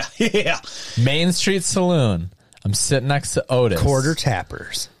 yeah, yeah. Main Street Saloon. I'm sitting next to Otis. Quarter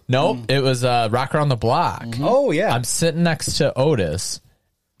tappers. Nope, it was Rock Around the Block. Oh, yeah. I'm sitting next to Otis,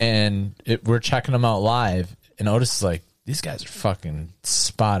 and we're checking them out live, and Otis is like, these guys are fucking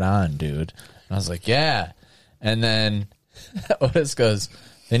spot on, dude. And I was like, yeah. And then Otis goes,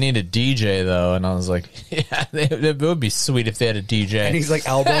 they need a DJ, though. And I was like, yeah, it would be sweet if they had a DJ. And he's like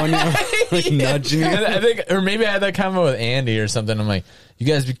elbowing you, like nudging you. And I think, or maybe I had that convo with Andy or something. I'm like, you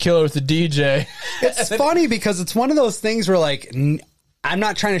guys be killer with the DJ. It's funny because it's one of those things where, like, I'm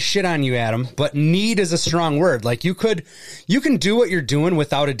not trying to shit on you, Adam, but need is a strong word. Like, you can do what you're doing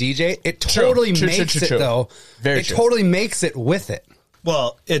without a DJ. It totally makes it, though. Very it true. totally makes it with it.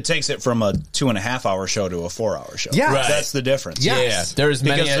 Well, it takes it from a 2.5 hour show to a 4 hour show. Yeah. Right. That's the difference. Yeah. Yeah, there's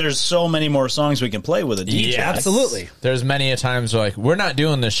many. Because there's so many more songs we can play with a DJ. Yes. Absolutely. There's many a times where, like, we're not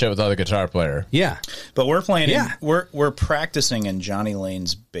doing this shit without a guitar player. Yeah. But we're playing. Yeah. We're practicing in Johnny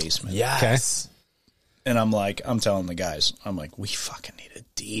Lane's basement. Yes. And I'm telling the guys, we fucking need a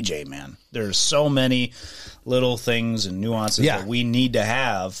DJ, man. There's so many little things and nuances that we need to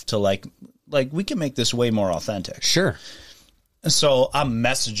have to like we can make this way more authentic. Sure. So I'm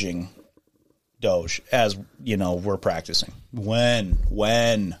messaging Doge as, we're practicing. When?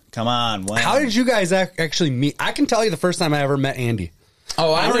 Come on, when? How did you guys actually meet? I can tell you the first time I ever met Andy.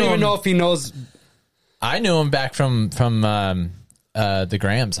 Oh, I don't even know if he knows. I knew him back from the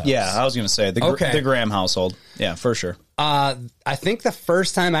Graham's house. Yeah, I was going to say the Graham household. Yeah, for sure. I think the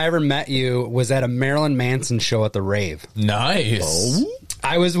first time I ever met you was at a Marilyn Manson show at the Rave. Nice.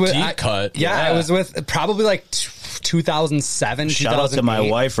 I was with Deep cut. Yeah, I was with probably like 2007. Shout out to my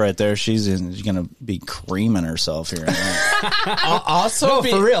 2008. wife right there. She's going to be creaming herself here. Also, No,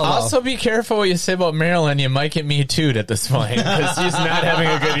 for real, though. Also, be careful what you say about Marilyn. You might get me too'd at this point because she's not having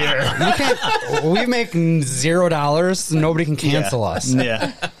a good year. We make $0. Nobody can cancel us.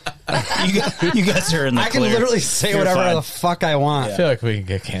 Yeah. You guys are in the I can clear. literally say You're whatever fine. the fuck I want. I feel like we can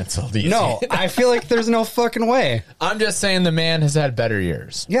get canceled easy. No, I feel like there's no fucking way. I'm just saying the man has had better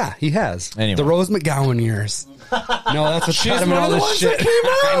years. Yeah, he has. Anyway. The Rose McGowan years. No, that's what She's got him in one all of the this ones that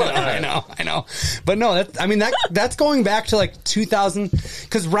shit. I know. But no, that's going back to like 2000.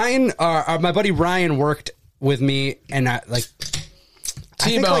 Because Ryan, my buddy Ryan, worked with me, and I think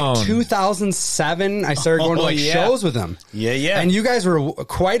T-Bone. like 2007, I started going to like yeah. shows with him. Yeah. And you guys were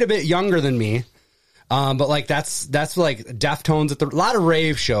quite a bit younger than me. But like that's like Deftones at a lot of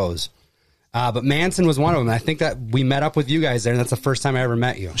rave shows. But Manson was one of them. I think that we met up with you guys there, and that's the first time I ever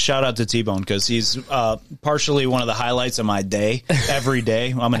met you. Shout out to T-Bone because he's partially one of the highlights of my day. Every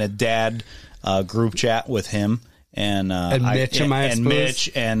day, I'm in a dad group chat with him and Mitch,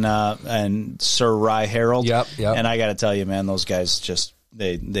 Mitch and Sir Rye Harold. Yep. And I got to tell you, man, those guys just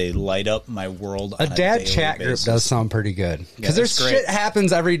they light up my world. A on dad daily chat group basis. does sound pretty good because it's there's great. shit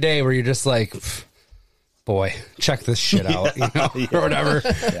happens every day where you're just like, boy, check this shit out, or whatever.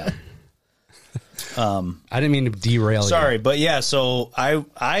 Yeah. I didn't mean to derail you. Sorry, but yeah, so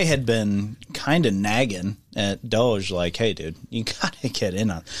I had been kind of nagging at Doge, like, hey, dude, you gotta get in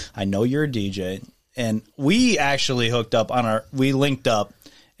on. I know you're a DJ, and we actually we linked up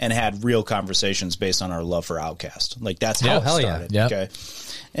and had real conversations based on our love for Outkast. Like that's how it hell yeah. started. Yep. Okay,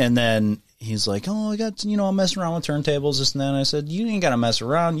 and then he's like, oh, I got I'm messing around with turntables, this and that. And I said, you ain't gotta mess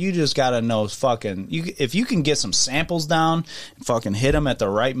around. You just gotta know if you can get some samples down, fucking hit them at the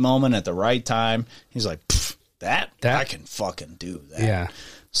right moment at the right time. He's like, that I can fucking do that. Yeah.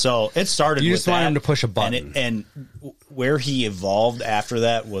 So it started. You with just want that, him to push a button. and where he evolved after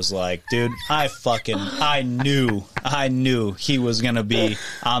that was like, dude, I knew he was gonna be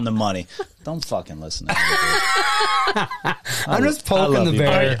on the money. Don't fucking listen to him, dude. I'm just poking the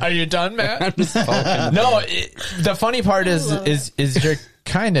bear. Are you done, Matt? I'm just poking. No, the funny part is you're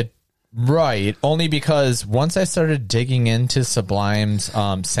kind of right, only because once I started digging into Sublime's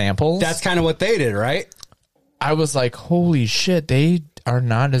samples, That's kind of what they did, right? I was like, holy shit, they are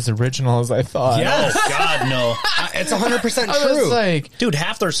not as original as I thought. Yes. Oh God, no, It's 100% I was true. like, dude.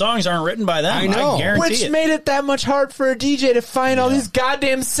 Half their songs aren't written by them. I know. I guarantee which it. made it that much hard for a DJ to find all these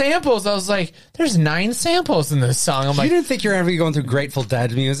goddamn samples. I was like, there's 9 samples in this song. I'm you like, didn't think you were ever going through Grateful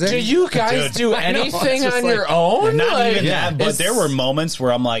Dead music? do you guys Dude, do I know, anything it's just on like- your own? Not Like, even that, but it's- there were moments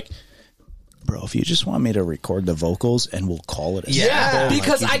where I'm like, bro, if you just want me to record the vocals and we'll call it a Yeah, sample,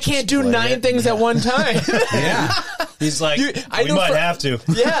 because like, you I can can't just do play 9 it. things at one time. Yeah. He's like, I we know might for- have to.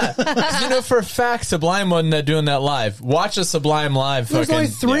 Yeah, 'cause you know for a fact Sublime wasn't doing that live. Watch a Sublime live. There's fucking, only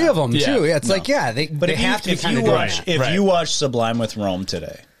 3 of them, Yeah. too. Yeah, it's No. like, they But they if have to be if kind you of doing watch that. if Right. you watch Sublime with Rome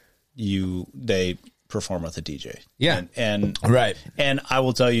today, they perform with a DJ. Yeah. and Right. And I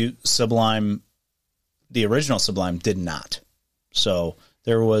will tell you, Sublime, the original Sublime, did not. So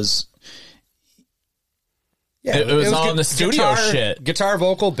there was. Yeah, It was all in the gu- studio shit. Guitar,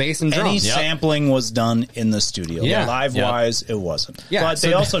 vocal, bass, and Any drums. sampling was done in the studio. Yeah. Live wise, it wasn't. Yeah, But so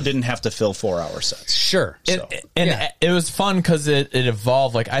they also didn't have to fill 4-hour sets. Sure. So. And Yeah. it was fun because it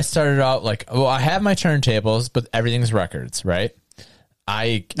evolved. Like I started out like, well, I have my turntables, but everything's records, right?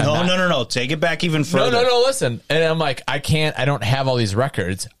 I'm not- No. Take it back even further. No, listen. And I'm like, I don't have all these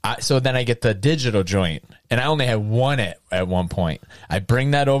records. So then I get the digital joint, and I only had one at one point. I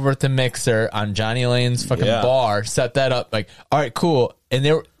bring that over to Mixer on Johnny Lane's fucking Yeah. bar, set that up, like, all right, cool. And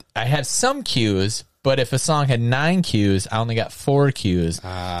I had some cues, but if a song had 9 cues, I only got 4 cues.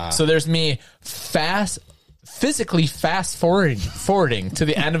 So there's me physically fast forwarding to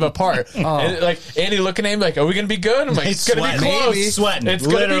the end of a part. And like Andy looking at me like, are we gonna be good? I'm like, it's gonna be Sweating. close. Maybe. Sweating. It's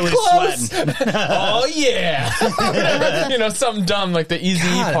gonna be Literally close. sweating. Oh yeah. Something dumb like the easy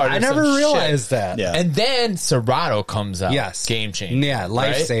God, part. Or I never some realized shit. that. Yeah. And then Serato comes out. Yes. Game changer. Yeah,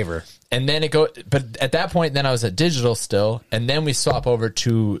 lifesaver. Right? And then it go, but at that point, then I was at digital still, and then we swap over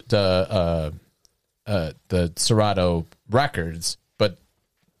to the Serato records. But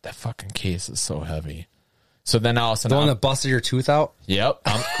that fucking case is so heavy. So then all of a The sudden, one that busted your tooth out yep.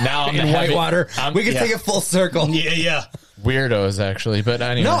 Now I'm in the heavy- Whitewater. We can yeah. take it full circle. Yeah. Weirdos actually, but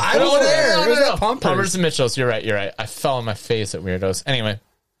anyway. No, I was there. It was at Pumpers. Pumpers and Mitchells. You're right. I fell on my face at Weirdos. Anyway,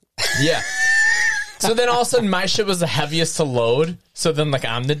 yeah. So then all of a sudden my shit was the heaviest to load. So then like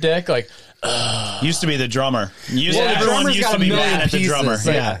I'm the dick. Like Used to be the drummer. the Everyone drummer's used got to a be million mad at the pieces. drummer.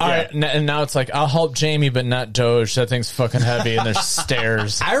 Yeah. all right, and now it's like I'll help Jamie, but not Doge. That thing's fucking heavy, and there's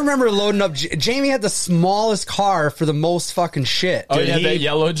stairs. I remember loading up. Jamie had the smallest car for the most fucking shit. Oh yeah, he that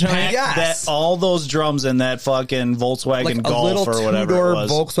yellow giant. Packed Yes. all those drums in that fucking Volkswagen Like a Golf little or whatever two-door it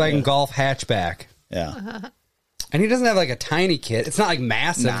was. Volkswagen Golf hatchback. Yeah. And he doesn't have like a tiny kit. It's not like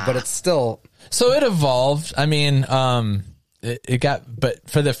massive, but it's still. So it evolved. I mean, it got, but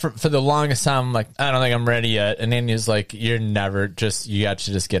for the longest time, I'm like, I don't think I'm ready yet. And then he's like, you're never you got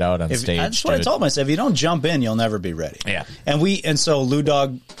to just get out on stage. That's what I dude. told myself. If you don't jump in, you'll never be ready. Yeah. And so Lou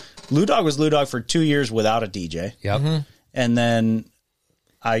Dog was Lou Dog for 2 years without a DJ. Yep. And then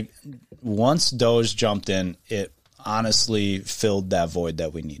once Doge jumped in, it honestly filled that void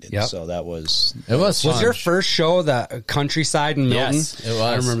that we needed. Yep. So that was It was Was fun. your first show the Countryside in Milton? Yes, it was.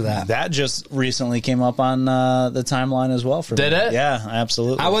 I remember that. that just recently came up on the timeline as well for Did me. it? Yeah,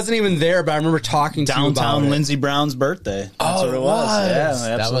 absolutely. I wasn't even there, but I remember talking to you about Downtown it. Lindsey Brown's birthday. That's Oh, what it it was. was. Yeah, That was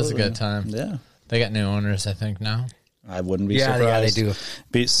a absolutely. good time. Yeah. They got new owners, I think, now. I wouldn't be Yeah, surprised.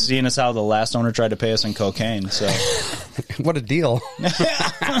 they do. Seeing as how the last owner tried to pay us in cocaine, so What a deal.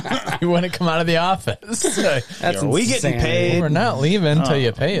 You want to come out of the office? That's Are we getting insanity. paid? We're not leaving until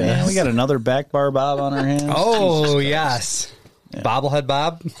you pay us. man, we got another back bar Bob on our hands. Oh, yes. Bobblehead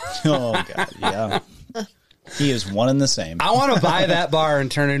Bob. Oh god, yeah. He is one and the same. I want to buy that bar and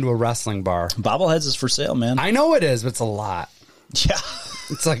turn it into a wrestling bar. Bobbleheads is for sale, man. I know it is, but it's a lot. Yeah,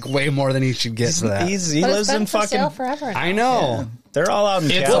 It's like way more than he should get for that. he But lives it's been in for sale fucking. forever. I know. They're all out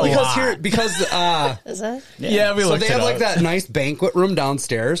in It's Well, Cali. a lot. because Is it? Yeah, we so looked they it have up. like that nice banquet room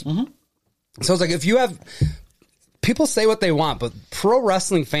downstairs. So it's like if you have people say what they want, but pro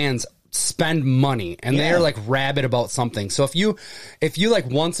wrestling fans spend money and they Yeah. are like rabid about something. So if you like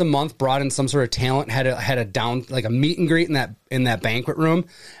once a month brought in some sort of talent, had a down like a meet and greet in that banquet room,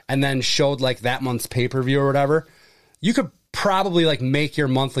 and then showed like that month's pay-per-view or whatever, you could probably like make your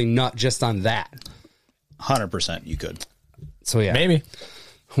monthly nut just on that. 100%, you could. So yeah, Maybe.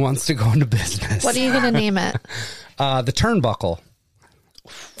 who wants to go into business? What are you going to name it? The turnbuckle.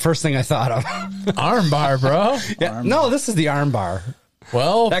 First thing I thought of. Armbar, bro. Yeah. No, this is the arm bar.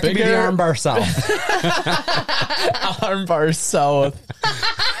 Well, That could be the arm bar south. Armbar south.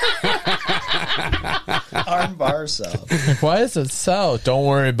 Arm bar south. Why is it south? Don't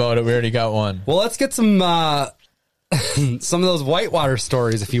worry about it. We already got one. Well, let's get some of those Whitewater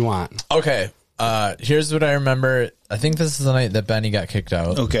stories if you want. Okay. Here's what I remember. I think this is the night that Benny got kicked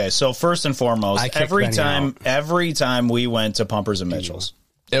out. Okay, so first and foremost, I kicked every Benny time we went to Pumpers and Mitchell's,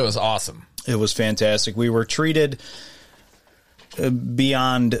 It was awesome. it was fantastic. We were treated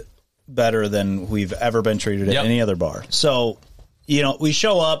beyond better than we've ever been treated at Yep. any other bar. So, we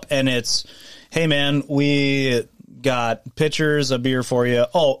show up and it's, hey man, we got pitchers of beer for you.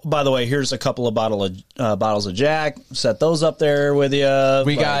 Oh, by the way, here's a couple of bottles of Jack. Set those up there with you.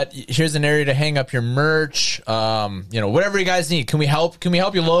 We got, here's an area to hang up your merch. Whatever you guys need. Can we help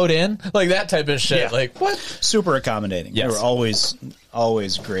you load in? Like that type of shit. Yeah. Like what? super accommodating. Yes. They were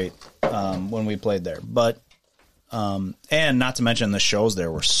always great when we played there. But and not to mention the shows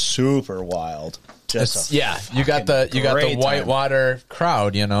there were super wild. Just You got the great Whitewater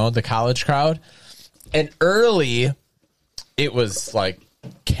crowd, the college crowd. And early, it was like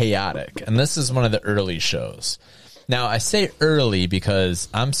chaotic. And this is one of the early shows. Now, I say early because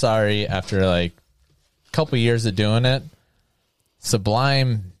I'm sorry, after like a couple years of doing it,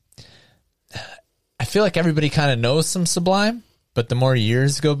 Sublime, I feel like everybody kind of knows some Sublime, but the more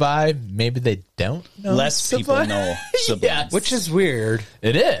years go by, maybe they don't know. Less people Sublime. know Sublime. Yes. Which is weird.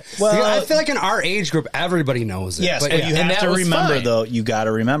 It is. Well, I feel like in our age group, everybody knows it. yes, but but yeah. you And have that to was remember fine. though. You got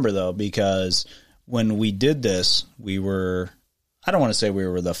to remember though, because when we did this, we were. I don't want to say we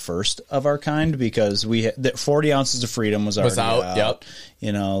were the first of our kind because we had 40 Ounces of Freedom was already out,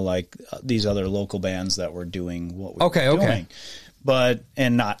 yep. Like these other local bands that were doing what we Okay, were okay. doing. But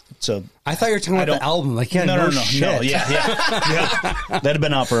and not so. I thought you were talking about the album. Like, yeah, No, shit. yeah. That'd have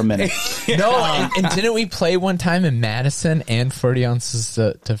been out for a minute. No, and didn't we play one time in Madison and 40 Ounces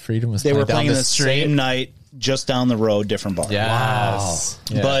to Freedom was They were down playing the street? same night, just down the road, different bar. Yes.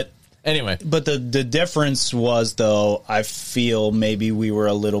 Yeah. But anyway, the difference was, though, I feel maybe we were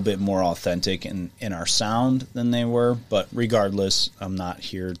a little bit more authentic in our sound than they were. But regardless, I'm not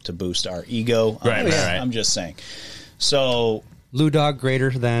here to boost our ego. Right, right. I'm just saying. So Lou Dog greater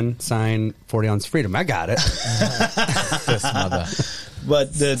than sign 40 Ounce Freedom. I got it. this mother.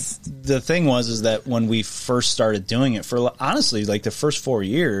 But the thing is that when we first started doing it, for honestly, like the first 4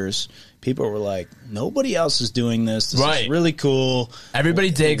 years, people were like, nobody else is doing this. This Right. is really cool.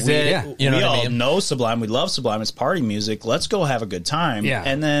 Everybody digs it. yeah. You know we what all I mean? know Sublime. We love Sublime. It's party music. Let's go have a good time. Yeah.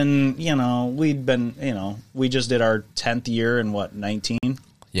 And then, we'd been, we just did our 10th year in 19?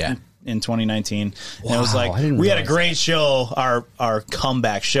 Yeah. In 2019. And it was Wow, like, I didn't we had a realize great show, our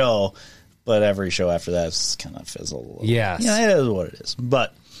comeback show, but every show after that's kind of fizzled a little. Yes. Yeah, it is what it is.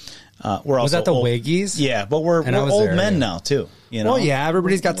 But we're also Was that the old. Wiggies? Yeah, but we're And I was old there, men yeah. now too. Well, yeah,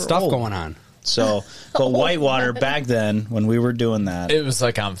 everybody's got We're stuff old. going on. So, but Whitewater back then when we were doing that, It was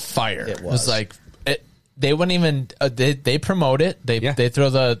like on fire. It It was was. like they wouldn't even they promote it. They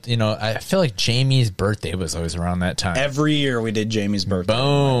throw the I feel like Jamie's birthday was always around that time. every year we did Jamie's birthday.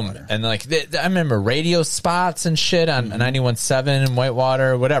 Boom. And like I remember radio spots and shit on 91.7 and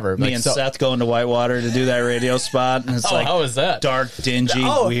Whitewater, whatever. Me and Seth going to Whitewater to do that radio spot, and it's Oh, like how was that? dark, dingy,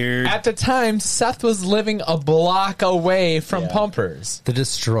 weird. At the time, Seth was living a block away from Yeah. Pumpers. The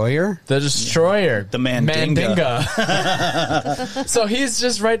Destroyer? The Destroyer. The Mandinga. Mandinga. So he's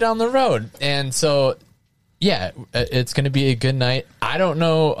just right down the road. And so, yeah, it's going to be a good night. I don't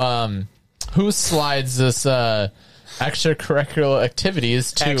know who slides this extracurricular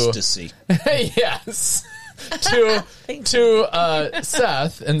activities to. Ecstasy. Yes. to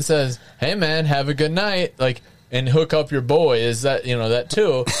Seth and says, "Hey man, have a good night." Like, and hook up your boy. Is that that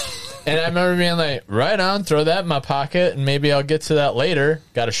too? And I remember being like, "Right on, throw that in my pocket, and maybe I'll get to that later.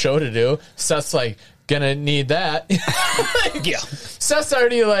 Got a show to do." Seth's like, "Gonna need that." Yeah. Seth's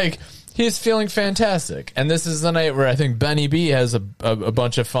already like. He's feeling fantastic, and this is the night where I think Benny B has a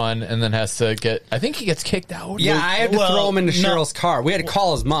bunch of fun, and then has to get. I think he gets kicked out. Yeah, I had to Well, throw him into no. Cheryl's car. We had to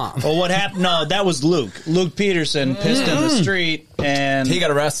call his mom. Well, what happened? No, that was Luke. Luke Peterson pissed in the street, and He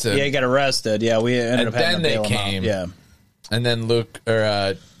got arrested. Yeah, he got arrested. Yeah, we ended And up having then to they bail him out. came. Yeah. And then Luke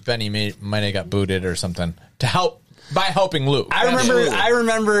or Benny might have got booted or something to help by helping Luke. I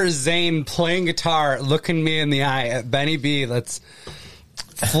remember Zane playing guitar, looking me in the eye at Benny B that's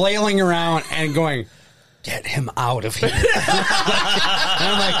flailing around and going, "Get him out of here." And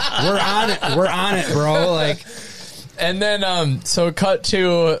I'm like, we're on it, bro. Like, And then so cut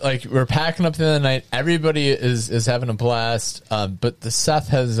to like we're packing up the other night. Everybody is having a blast, but the Seth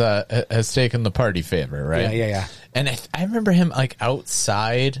has taken the party favor, right? Yeah. And I remember him like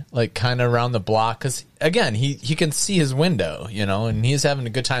outside, like kind of around the block, because again he can see his window, and he's having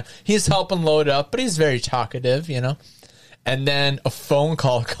a good time. He's helping load up, but he's very talkative, And then a phone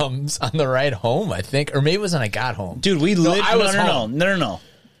call comes on the ride home, I think, or maybe it was when I got home. Dude, we lived. I was no. home.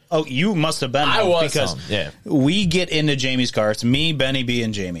 Oh, you must have been. I home was because home, yeah. we get into Jamie's car. It's me, Benny B,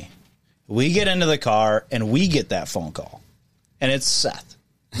 and Jamie. We get into the car, and we get that phone call. And it's Seth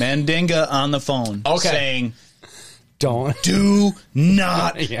Mandinga on the phone saying, Don't. do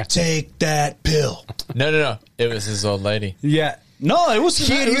not take that pill. No. It was his old lady. Yeah. No, it was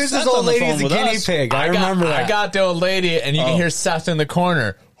He it was was Seth his old on the lady phone as a with guinea us. pig. I remember that. I got the old lady, and you can hear Seth in the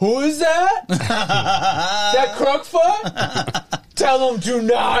corner. Who is that? That Crookfoot? Tell him do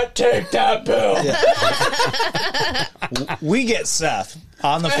not take that pill. We get Seth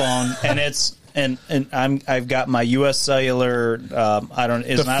on the phone, and it's I've got my U.S. Cellular. It's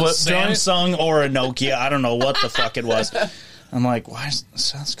not Samsung or a Nokia. I don't know what the fuck it was. I'm like, why is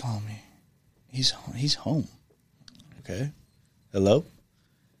Seth's calling me? He's home. Okay, hello.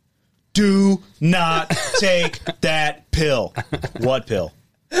 Do not take that pill. What pill?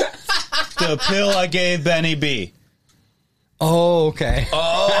 The pill I gave Benny B. Oh, okay.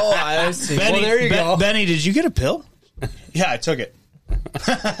 Oh, I see. Benny, Well, there you go. Benny, did you get a pill? Yeah, I took it. And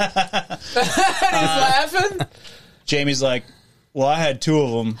he's laughing. Jamie's like, well, I had 2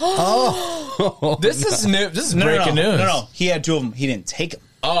 of them. This is new. This is breaking news. No. He had 2 of them. He didn't take them.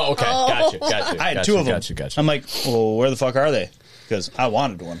 Oh, okay. Got you. I had 2 of them. Gotcha. I'm like, well, where the fuck are they? Because I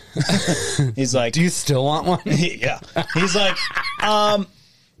wanted one. He's like, Do you still want one? yeah. He's like, I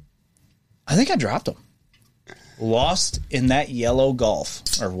think I dropped them. Lost in that yellow Golf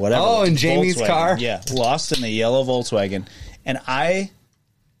or whatever. Oh, in Jamie's Volkswagen. car? Yeah, lost in the yellow Volkswagen. And I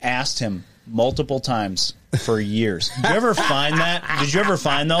asked him multiple times for years, did you ever find that? Did you ever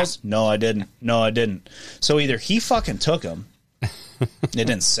find those? No, I didn't. So either he fucking took them. It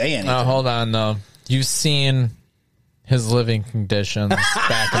didn't say anything. Hold on, though. You've seen his living conditions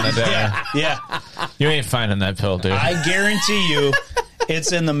back in the day. Yeah. You ain't finding that pill, dude. I guarantee you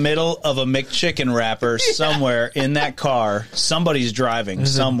it's in the middle of a McChicken wrapper somewhere in that car. Somebody's driving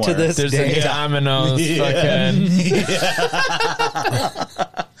somewhere. to this There's day. a Domino's fucking...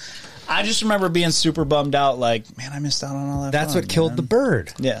 I just remember being super bummed out, like, man, I missed out on all that. That's fun, what killed man. the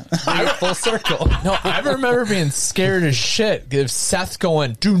bird. Yeah. Full circle. No, I remember being scared as shit. If Seth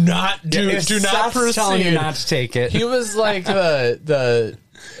going, do not If do not Seth's proceed. telling you not to take it. He was like the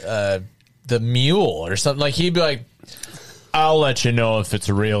mule or something. Like he'd be like, I'll let you know if it's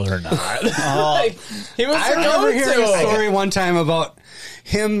real or not. Like, he was. I remember hearing a story one time about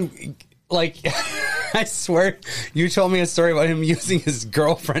him, like, I swear, you told me a story about him using his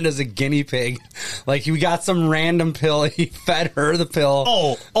girlfriend as a guinea pig. Like, he got some random pill, he fed her the pill.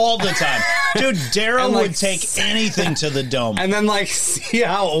 Oh, all the time. Dude, Daryl And, like, would take anything to the dome. And then, like, see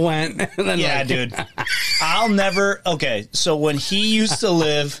how it went. And then, Yeah, like, dude. I'll never. Okay, so when he used to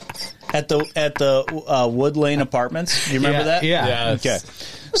live at the Wood Lane Apartments, you remember that? Yeah. Yeah. Okay.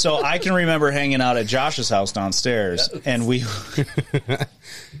 So I can remember hanging out at Josh's house downstairs, and we.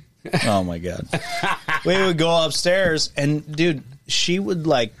 Oh my god. We would go upstairs, and dude, she would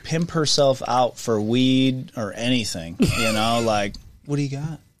like pimp herself out for weed or anything. You know, like, what do you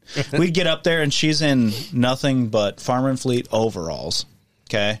got? We'd get up there, and she's in nothing but Farm and Fleet overalls.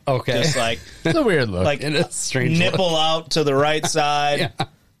 Okay. Just like It's a weird look. like In a strange nipple out to the right side.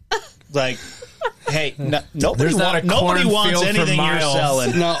 Like, hey, nobody, There's not a nobody wants cornfield for anything you're miles.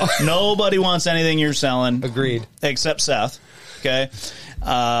 selling. No. Nobody wants anything you're selling. Agreed. Except Seth. Okay.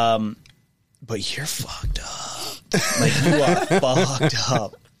 But you're fucked up. Like, you are fucked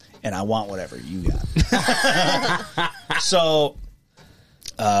up. And I want whatever you got. So,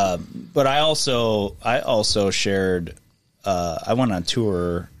 but I also shared, I went on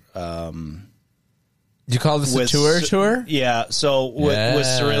tour, you call this a tour? Yeah. So with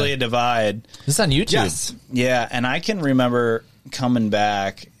Cerelia Divide. This is on YouTube. Yes. Yeah. And I can remember coming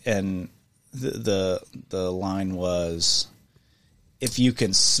back, and the line was, if you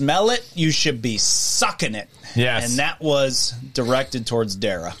can smell it, you should be sucking it. Yes. And that was directed towards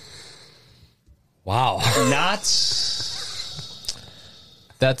Dara. Wow. Not.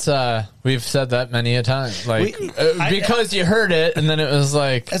 That's we've said that many a time. Like because you heard it, and then it was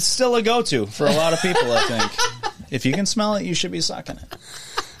like It's still a go-to for a lot of people, I think. If you can smell it, you should be sucking it.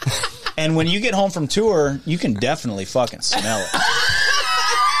 And when you get home from tour, you can definitely fucking smell it.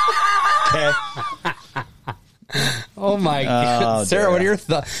 Okay? Oh my god. Sarah, dear. what are your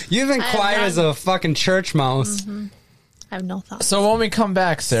thoughts? You've been have quiet not- as a fucking church mouse. I have no thoughts. So when we come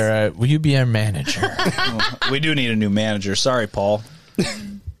back, Sarah, will you be our manager? We do need a new manager. Sorry, Paul.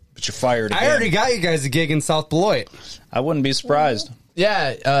 But you're fired again. I already got you guys a gig in South Beloit. I wouldn't be surprised.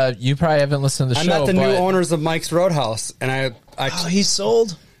 Yeah, you probably haven't listened to the I show. met the new but- owners of Mike's Roadhouse, and Oh, he's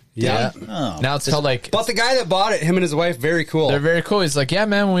sold? yeah. Yeah. Now it's called like. But the guy that bought it, him and his wife, very cool. They're very cool. He's like, yeah,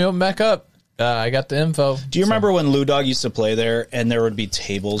 man. When we open back up, I got the info. Do you remember when Lou Dog used to play there and there would be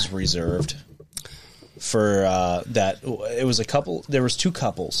tables reserved for that. It was a couple. There was two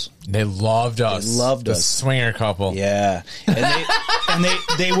couples. They loved us. The swinger couple. Yeah, and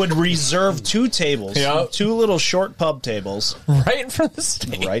they would reserve two tables, Yep. two little short pub tables, Right in front of the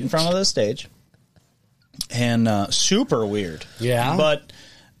stage. right in front of the stage, and super weird. Yeah. but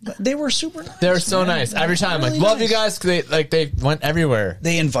they were super nice. They were so man. nice. Every time, Really like, love nice. you guys. 'Cause they went everywhere.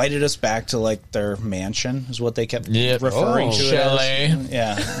 They invited us back to like their mansion, is what they kept Yep. referring Oh. to Chalet. it as.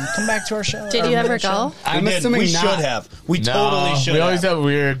 Yeah, come back to our chalet. Did our you ever chalet. go? I'm we did. assuming we not. should have. We totally should. We always have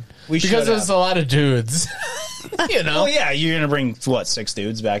weird. We because should there's have. a lot of dudes. You know. Well, yeah, you're gonna bring what 6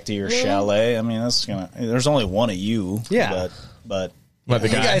 dudes back to your chalet. I mean, that's gonna. There's only one of you. Yeah. but What, the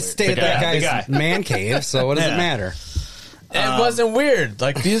You guy? guys stayed The at guy. that the guy's guy. man cave, so what does Yeah. it matter? It wasn't weird.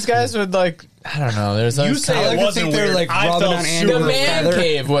 Like these guys would like. I don't know. There's you always say I like it to wasn't think they're, weird. like, I rubbing felt on super Andrew the with man feather.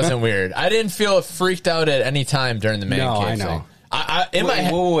 cave wasn't weird. I didn't feel freaked out at any time during the man No, cave I know. thing. I in Wait, my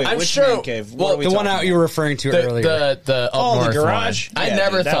head, wait, I'm which sure. man cave? What Well, are we the The one talking out you were referring to earlier. the up Oh, the north garage? one. I Yeah,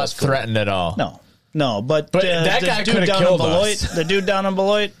 never dude, that thought was cool. threatened at all. No, but that the guy dude coulda down in killed Beloit, us. the dude down in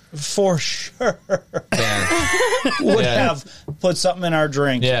Beloit, for sure Yeah. would Yeah. have put something in our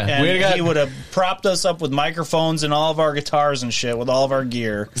drink. Yeah. and We'd got- he would have propped us up with microphones and all of our guitars and shit with all of our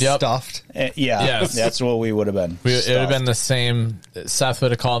gear. Yep. Stuffed. Yeah, Yes. that's what we would have been. It would have Stuffed. been the same. Seth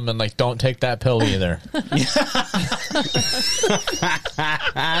would have called him and like, "Don't take that pill either."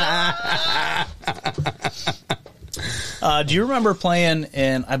 Do you remember playing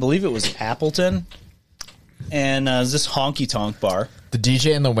in? I believe it was Appleton, and this honky tonk bar. The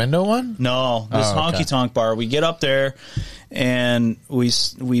DJ in the window one. No, this Oh, okay. honky tonk bar. We get up there, and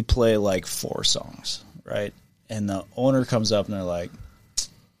we play like 4 songs, right? And the owner comes up and they're like,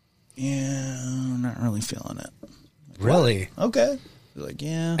 "Yeah, I'm not really feeling it." Really? Okay, they're like,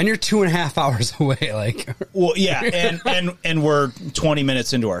 "Yeah." And you're 2.5 hours away. Like, Well, yeah, and we're 20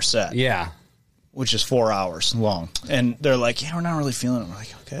 minutes into our set, yeah. which is 4 hours long, and they're like, "Yeah, we're not really feeling it." We're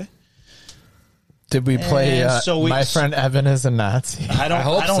like, "Okay." Did we play And so we- My Friend Evan is a Nazi? I don't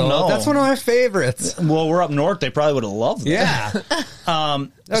so. know. That's one of my favorites. Well, we're up north. They probably would have loved that. Yeah.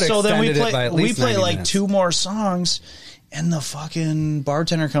 That So then we extended it by play at we least play 90 like minutes. 2 more songs, and the fucking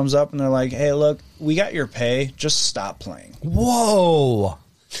bartender comes up and they're like, "Hey, look, we got your pay. Just stop playing." Whoa.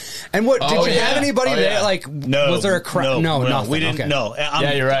 And what did Oh, you yeah. have anybody Oh, there? yeah. Like, No, was there a crowd? No, nothing. we didn't. Okay. No,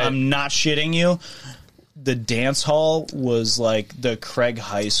 Yeah, you're right. I'm not shitting you. The dance hall was like the Craig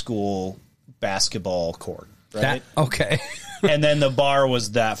High School basketball court, That, right? okay. And then the bar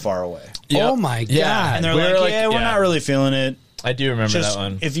was that far away, Oh my Yeah. God. and they're We were like, like, "Yeah, we're yeah. not really feeling it. I do remember Just that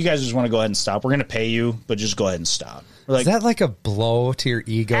one. if you guys just want to go ahead and stop, we're going to pay you, but just go ahead and stop." We're like, Is that like a blow to your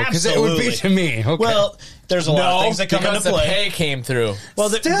ego? Because it would be to Absolutely. me. Okay. well, there's a lot of things that come because into the play. pay came through. Well,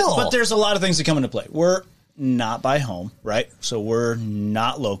 Still. but there's a lot of things that come into play. We're not by home, right? So we're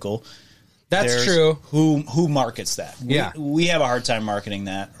not local. that's There's true. Who markets that? Yeah. we have a hard time marketing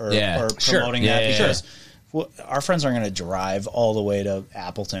that or, Yeah, or sure. promoting Yeah, that yeah, because our friends aren't going to drive all the way to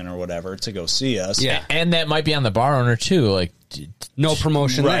Appleton or whatever to go see us. Yeah. And that might be on the bar owner too. Like, No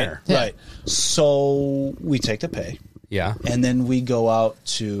promotion right, there. right. So we take the pay. Yeah. And then we go out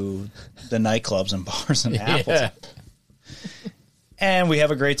to the nightclubs and bars in Appleton. And we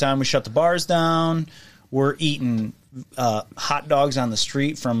have a great time. We shut the bars down. We're eating hot dogs on the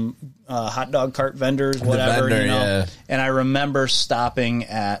street from hot dog cart vendors, whatever. vendor, you know? yeah. And I remember stopping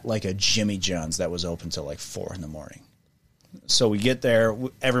at like a Jimmy John's that was open till like 4 a.m. So we get there.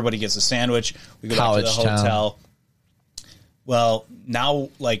 Everybody gets a sandwich. We go back to the College town. hotel. Well, now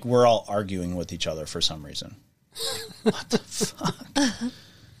like we're all arguing with each other for some reason. What the fuck?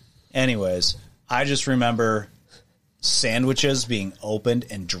 Anyways, I just remember sandwiches being opened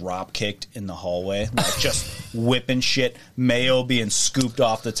and drop kicked in the hallway, like just whipping shit, mayo being scooped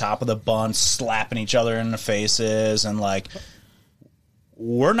off the top of the bun, slapping each other in the faces, and like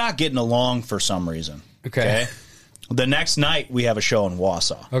we're not getting along for some reason. Okay. The next night we have a show in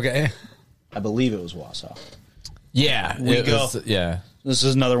Wausau. Okay. I believe it was Wausau. yeah, We it go. was- yeah. This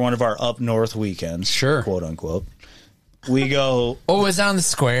is another one of our up north weekends, Sure. quote unquote. We go. Oh, was it on the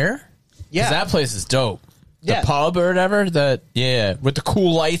square? 'Cause Yeah. that place is dope. The Yeah. pub or whatever. With the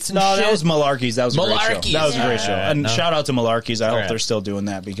cool lights and No, shit. that was Malarkey's. That was a great show. Malarkey's. That was a great Yeah. show. And No. shout out to Malarkey's. I hope Alright. they're still doing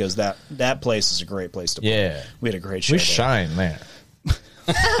that because that place is a great place to play. Yeah. We had a great show. We there. shine there.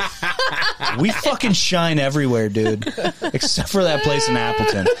 We fucking shine everywhere, dude. Except for that place in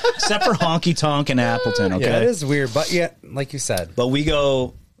Appleton. Except for Honky Tonk in Appleton, okay? Yeah, it is weird, but yet, like you said, But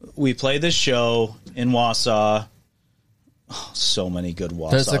we play this show in Wausau. Oh, so many good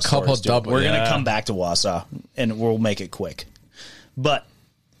Wausau There's a couple stories, dude. double- We're going yeah. to come back to Wausau, and we'll make it quick. But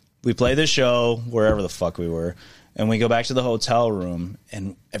we play this show wherever the fuck we were, and we go back to the hotel room,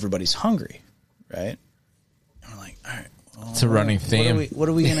 and everybody's hungry, right? And we're like, all right. It's a running theme. What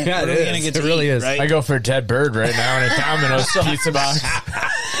are we gonna? Yeah, what are it we gonna is. get It to really eat, is. right? I go for a dead bird right now in a Domino's pizza box.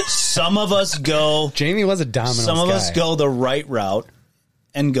 Some of us go. Jamie was a Domino's Some of guy. us go the right route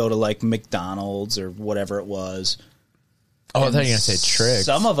and go to like McDonald's or whatever it was. Oh, I thought you were going to say Triggs.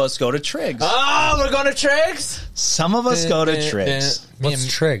 Some of us go to Triggs. Oh, we're going to Triggs? Some of us go to Triggs. What's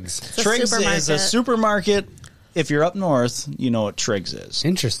Triggs? a Triggs is a supermarket. If you're up north, you know what Triggs is.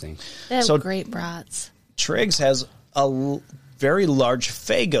 Interesting. They have So- great brats. Triggs has a very large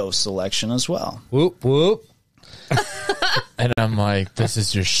Faygo selection as well. Whoop whoop. And I'm like, this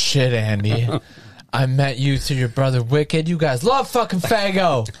is your shit, Andy. I met you through your brother Wicked. You guys love fucking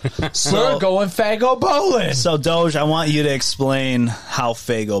Faygo. We're going Faygo bowling. So, Doge, I want you to explain how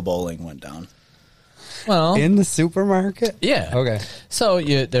Faygo bowling went down. Well, In the supermarket? yeah. Okay. So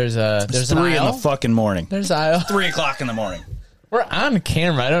there's an 3 in aisle. the fucking morning. There's aisle. 3 o'clock in the morning. We're on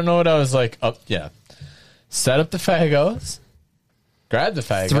camera. I don't know what I was like. Up, yeah. Set up the Faygos. Grab the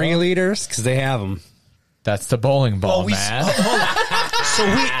Faygo. 3 liters? Because they have them. That's the bowling ball, man. So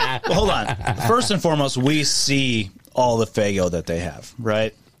hold on. First and foremost, we see all the Faygo that they have,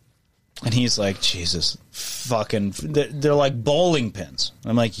 right? And he's like, Jesus, fucking, they're like bowling pins.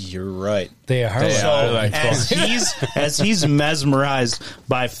 I'm like, you're right. They are. They So are like as he's mesmerized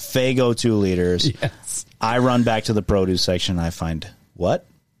by Faygo 2 liters, Yes. I run back to the produce section. And I find what?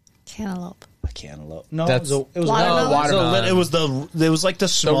 Cantaloupe. A cantaloupe. No, That's- it was Watermelon? Watermelon. It was like the The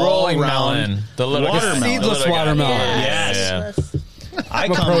small rolling round melon. The little watermelon. Seedless The little guy. watermelon. Yes. I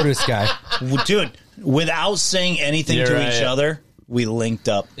I'm a come, produce guy. dude, without saying anything You're to right. each other, we linked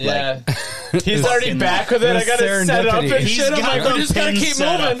up. Yeah. Like, He's already fucking- back with it. I got to set up serendipity. and He's shit. I'm got like, the we just got to pin keep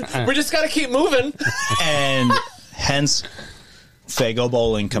set up. moving. We just got to keep moving. and hence Faygo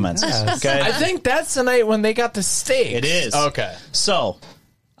bowling commences. Okay, I think that's the night when they got the steak. it is. Okay. So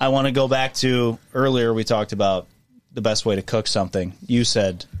I want to go back to earlier. We talked about the best way to cook something. You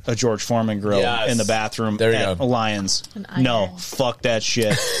said a George Foreman grill Yes. in the bathroom There you at go. Lions. An iron. No, fuck that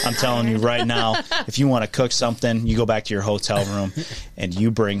shit. I'm telling you right now, if you want to cook something, you go back to your hotel room and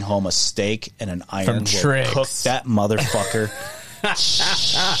you bring home a steak and an iron. From will Triggs. cook that motherfucker.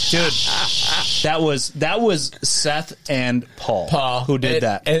 Dude, that was Seth and Paul, who did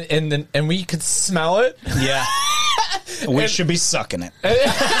that. And we could smell it. Yeah. We should be sucking it.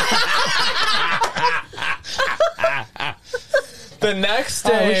 The next I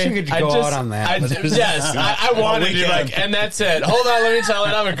day, wish you could go out on that, but there's- Yes, I wanted to, like, and that's it. Hold on, let me tell it.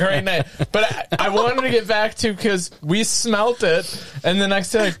 Have a great night. But I wanted to get back to, because we smelt it, and the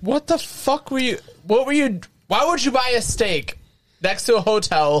next day, like, what the fuck were you? What were you? Why would you buy a steak next to a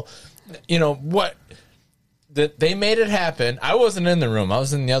hotel? You know what? That they made it happen. I wasn't in the room. I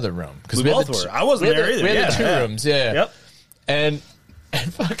was in the other room because We both were. I wasn't there either. We had Yeah, the two yeah. rooms. Yeah. Yep. And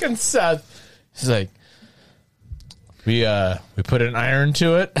fucking Seth, he's like, we put an iron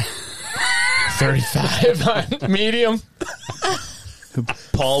to it, 35 on medium.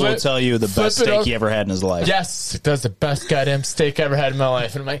 Paul will Flip- tell you the flip best it steak up. he ever had in his life. Yes, that's the best goddamn steak I ever had in my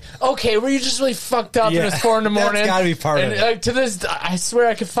life. And I'm like, okay, were you just really fucked up and Yeah, it's 4 in the that's morning? gotta be part and of it. like to this, I swear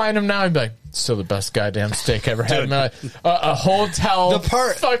I could find him now. I'd be like, still the best goddamn steak I ever had in my life. A hotel, The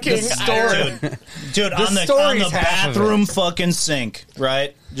part- fucking the story- iron. Dude, on the story's half of bathroom fucking sink,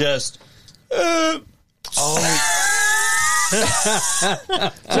 right? Just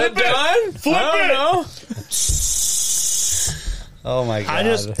Is it done? Flip I don't it. know. Oh my god! I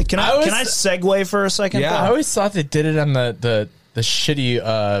just can I was- I segue for a second? Yeah. I always thought they did it on the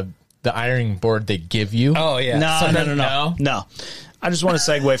shitty the ironing board they give you. Oh yeah. No. I just want to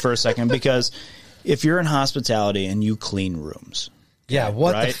segue for a second because if you're in hospitality and you clean rooms, Yeah.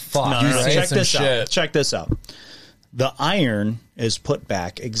 What right? the fuck? No, no, no. right? Check Some this shit. out. Check this out. The iron is put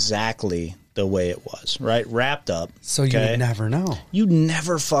back exactly the way it was, right? Wrapped up. So you okay? would never know. You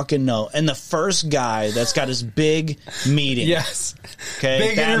never fucking know. And the first guy that's got his big meeting, Yes. okay,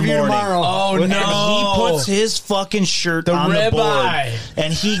 Big that interview morning, tomorrow. Oh, With- no. and he puts his fucking shirt The on the ribeye. board,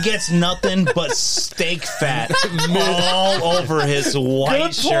 and he gets nothing but steak fat all over his white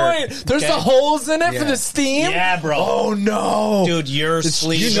Good shirt. point. There's okay? the holes in it for Yeah. the steam. Yeah, bro. Oh no, Dude, your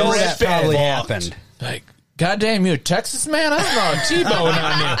sleeve You know is that probably fucked. happened. Like, goddamn, you a Texas man? I don't know, T-bone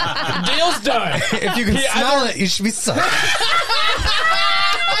on you. The deal's done. If you can Yeah, smell it, you should be sucking.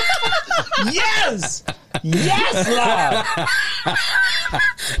 Yes! Yes, love!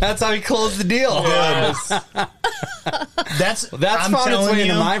 That's how he closed the deal. That's That's I'm found its telling way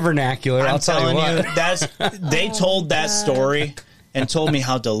into you- my vernacular. I'll I'm tell you telling what. you, they told that story and told me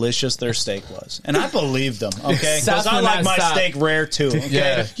how delicious their steak was. And I believed them, okay? Because Stop I when like I my stop. steak rare, too, okay?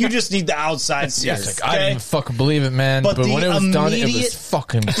 Yeah. You just need the outside Yeah, sears, it's like, I okay? didn't fucking believe it, man. But the when it was done, it was immediate-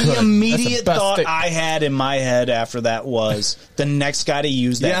 fucking good. The immediate That's the best thought steak. I had in my head after that was the next guy to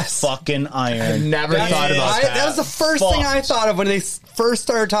use that Yes. fucking iron. Never thought about that. That was the first thing I thought of when they first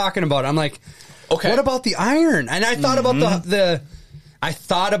started talking about it. I'm like, Okay. what about the iron? And I thought about I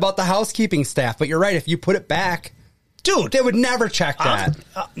thought about the housekeeping staff, but you're right. If you put it back, Dude, they would never check that.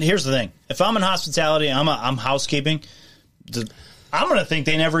 here's the thing. If I'm in hospitality, I'm housekeeping, I'm going to think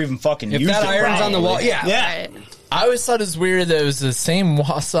they never even fucking If used that it. iron's on the probably. wall, yeah. Yeah. Right. I always thought it was weird that it was the same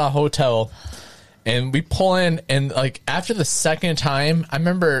Wausau hotel, and we pull in, and like after the second time, I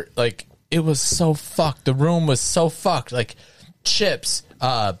remember like it was so fucked. The room was so fucked. Like chips,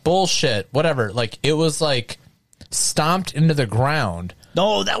 bullshit, whatever. Like it was like stomped into the ground.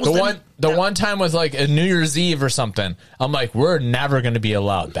 No, that was The one time was like a New Year's Eve or something. I'm like, we're never going to be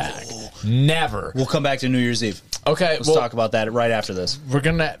allowed back. Never. We'll come back to New Year's Eve. Okay, Let's talk about that right after this.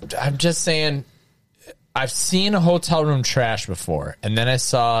 I'm just saying, I've seen a hotel room trash before, and then I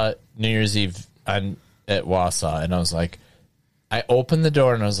saw New Year's Eve at Wausau, and I was like, I opened the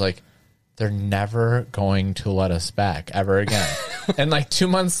door and I was like, they're never going to let us back ever again. And like 2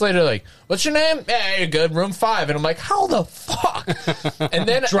 months later, like, what's your name? Yeah, you're good, room 5. And I'm like, how the fuck? And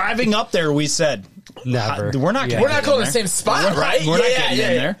then Driving up there, we said, Never. We're not Yeah. we're not going to the same spot, right? We're not getting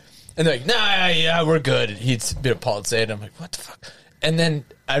in there. And they're like, nah, yeah, we're good. He'd been Paul say it. I'm like, what the fuck? And then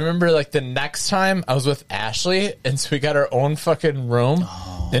I remember like the next time I was with Ashley, and so we got our own fucking room,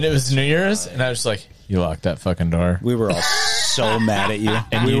 and it was New Year's, and I was like, you locked that fucking door. We were all so mad at you.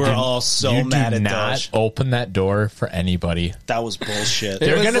 And we You were do- all so you mad do at not Dutch. open that door for anybody. That was bullshit.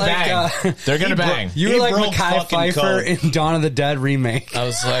 They're was gonna like, bang. They're gonna bang. You He were like broke Mekhi fucking Phifer code. in Dawn of the Dead remake. I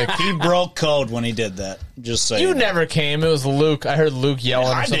was like, He broke code when he did that. Just saying. you never came. It was Luke. I heard Luke yelling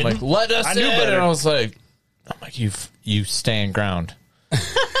I or something like, didn't. let us I in. knew better. And I was like, you stand ground.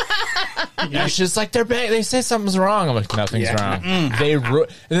 Yeah, she's like, they're bang. They say something's wrong. I'm like, nothing's wrong. They and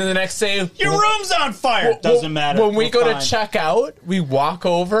then the next day, Your room's on fire. Doesn't matter. When we We're go fine. to check out, we walk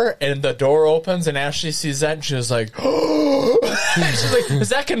over and the door opens and Ashley sees that and she was like, she's like, is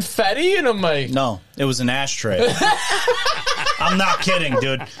that confetti? And I'm like, No, it was an ashtray. I'm not kidding,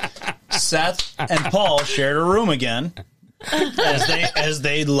 dude. Seth and Paul shared a room again, as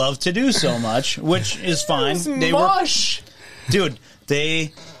they love to do so much, which is fine. They mush. dude.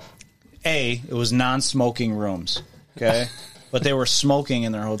 It was non-smoking rooms, okay, but they were smoking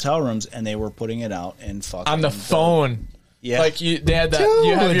in their hotel rooms and they were putting it out in fucking On the phone. Yeah. Like they had that,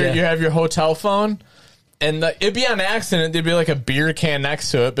 you Dude. have your hotel phone. And it'd be on accident. There'd be like a beer can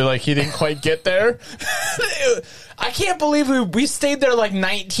next to it, but like he didn't quite get there. I can't believe we stayed there like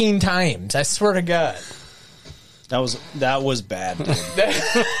 19 times. I swear to God. That was bad, dude.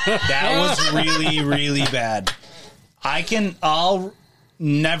 That was really, really bad. I'll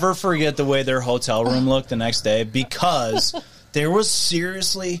never forget the way their hotel room looked the next day because there was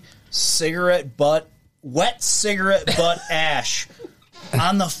seriously wet cigarette butt ash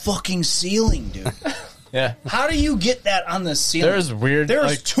on the fucking ceiling, dude. Yeah. How do you get that on the ceiling? There's weird. There's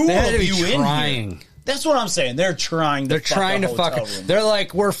like, two They had of to be you in here. trying. That's what I'm saying. They're trying to They're trying to a hotel fucking. room. They're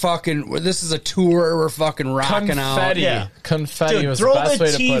like, we're fucking. This is a tour. We're fucking rocking out. confetti. Yeah. Confetti Dude, was throw the best the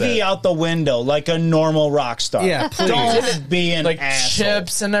way to put TV it. out the window like a normal rock star. Yeah, please. Don't be an Like asshole.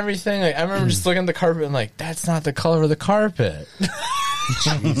 chips and everything. Like I remember just looking at the carpet and like, that's not the color of the carpet.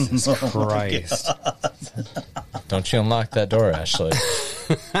 Jesus Christ. Don't you unlock that door, Ashley?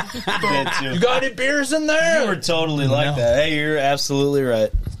 That too. You got any beers in You there? were totally like that. Hey, you're absolutely right.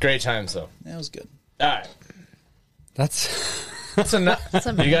 Great times though. That was good. All right. That's. That's enough. That's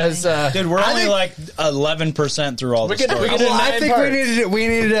You amazing. guys, Dude, we're I only think- like 11% through all the could- we stories. could do Well, I nine think parts. we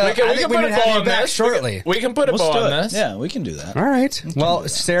need to. I think we need to have you back shortly. We can put a Let's bow do on it. this. Yeah, we can do that. All right. Well,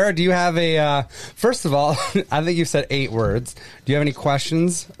 Sarah, do you have a? First of all, I think you said 8 words. Do you have any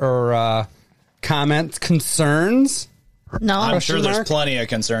questions or comments, concerns? No. I'm Question sure there's mark? plenty of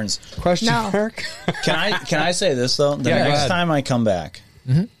concerns. Question No. mark? Can I say this though? The Yeah, go next ahead. time I come back,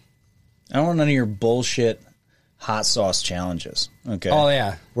 I don't want none of your bullshit hot sauce challenges. Okay. Oh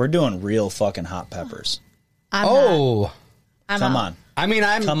yeah. We're doing real fucking hot peppers. I'm not. Oh, I'm Come out. on. I mean,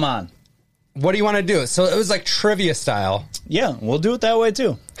 Come on. What do you want to do? So it was like trivia style. Yeah, we'll do it that way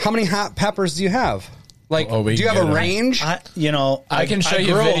too. How many hot peppers do you have? Like, Oh, we do you can have a get 'em. range? I can show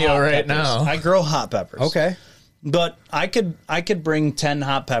you grow video hot right peppers. now. I grow hot peppers. Okay. But I could bring 10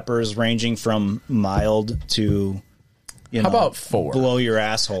 hot peppers ranging from mild to How about 4? blow your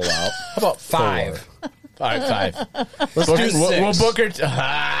asshole out. How about 5? 5. Let's do 6. We'll book her.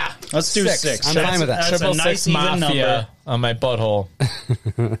 Let's do 6. I'm fine with that. That's a nice even number. On my butthole.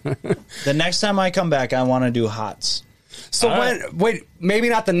 The next time I come back, I want to do hots. So wait, maybe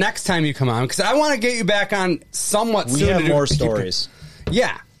not the next time you come on, because I want to get you back on somewhat soon. We have to do- more stories.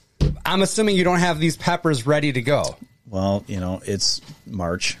 Yeah. I'm assuming you don't have these peppers ready to go. Well, it's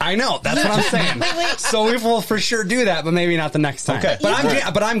March. I know. That's what I'm saying. So we will for sure do that, but maybe not the next time. Okay.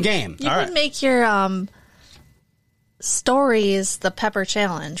 But I'm game. You All could right. make your stories the pepper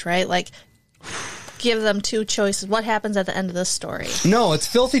challenge, right? Like, give them 2 choices. What happens at the end of this story? No, it's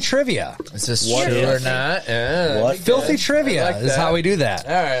filthy trivia. Is this What true if? or not? Yeah. What? Filthy trivia I like is that. how we do that.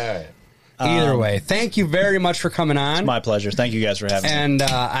 All right. Either way, thank you very much for coming on. My pleasure. Thank you guys for having me.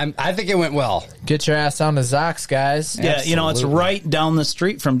 And I think it went well. Get your ass down to Zox, guys. Yeah, it's Absolutely. right down the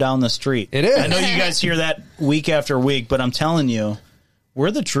street from down the street. It is. I know you guys hear that week after week, but I'm telling you,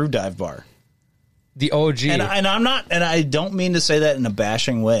 we're the true dive bar. The OG. And I'm not, and I don't mean to say that in a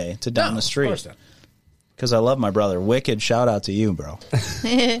bashing way to down the street. Because I love my brother. Wicked shout out to you, bro.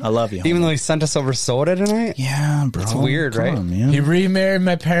 I love you. Even though he sent us over soda tonight? yeah, bro. It's weird, right? man. He remarried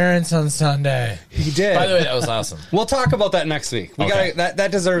my parents on Sunday. He did. By the way, that was awesome. We'll talk about that next week. We Okay. gotta,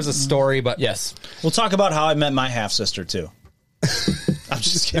 that deserves a story, but Yes. We'll talk about how I met my half sister too. I'm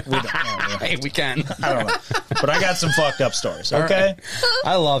just kidding. We don't know. hey, we can. I don't know. But I got some fucked up stories. Okay.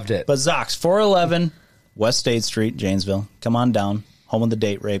 I loved it. But Zox, 411 West State Street, Janesville. Come on down. Home of the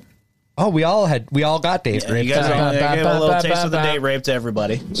date rape. Oh, we all got date Yeah, rape. you guys tonight. gave a little taste of the date rape to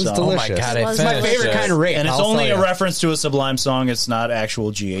everybody. It's So. delicious. Oh my God, I It's It's my finished favorite it. kind of rape. And it's I'll only tell a ya. reference to a Sublime song. It's not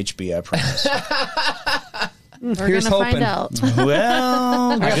actual GHB, I promise. We're Here's going to hoping. find out.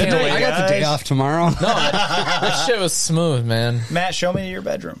 Well, I got, the day, I got the day off tomorrow. That shit was smooth, man. Matt, show me your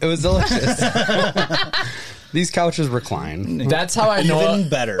bedroom. It was delicious. These couches recline. That's how I know. Even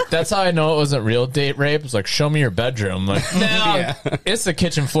better. That's how I know it wasn't real date rape. It's like, show me your bedroom. Like, no, Yeah. it's a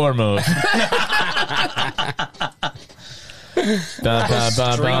kitchen floor move.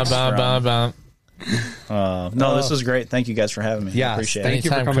 No, this was great. Thank you guys for having me. Yes, I appreciate thank it.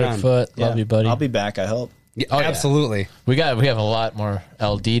 you for Anytime, coming on. Crowfoot. Yeah. Love you, buddy. I'll be back, I hope. Yeah, Oh, yeah. absolutely. We have a lot more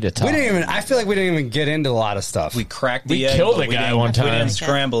LD to talk. I feel like we didn't even get into a lot of stuff. We cracked the We egg, killed but a we guy didn't- one We time. didn't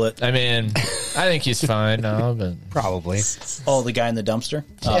scramble it. I mean, I think he's fine now, but Probably. Oh, the guy in the dumpster?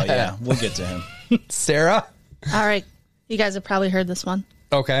 Oh, Yeah. yeah. We'll get to him. Sarah? All right. You guys have probably heard this one.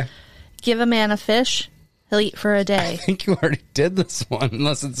 Okay. Give a man a fish, he'll eat for a day. I think you already did this one,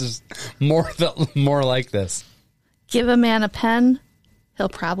 unless it's just more like this. Give a man a pen, he'll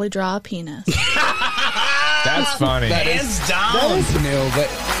probably draw a penis. that's funny. Hands down. That is new, but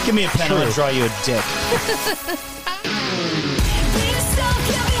Give me a pen. I'll draw you a dick.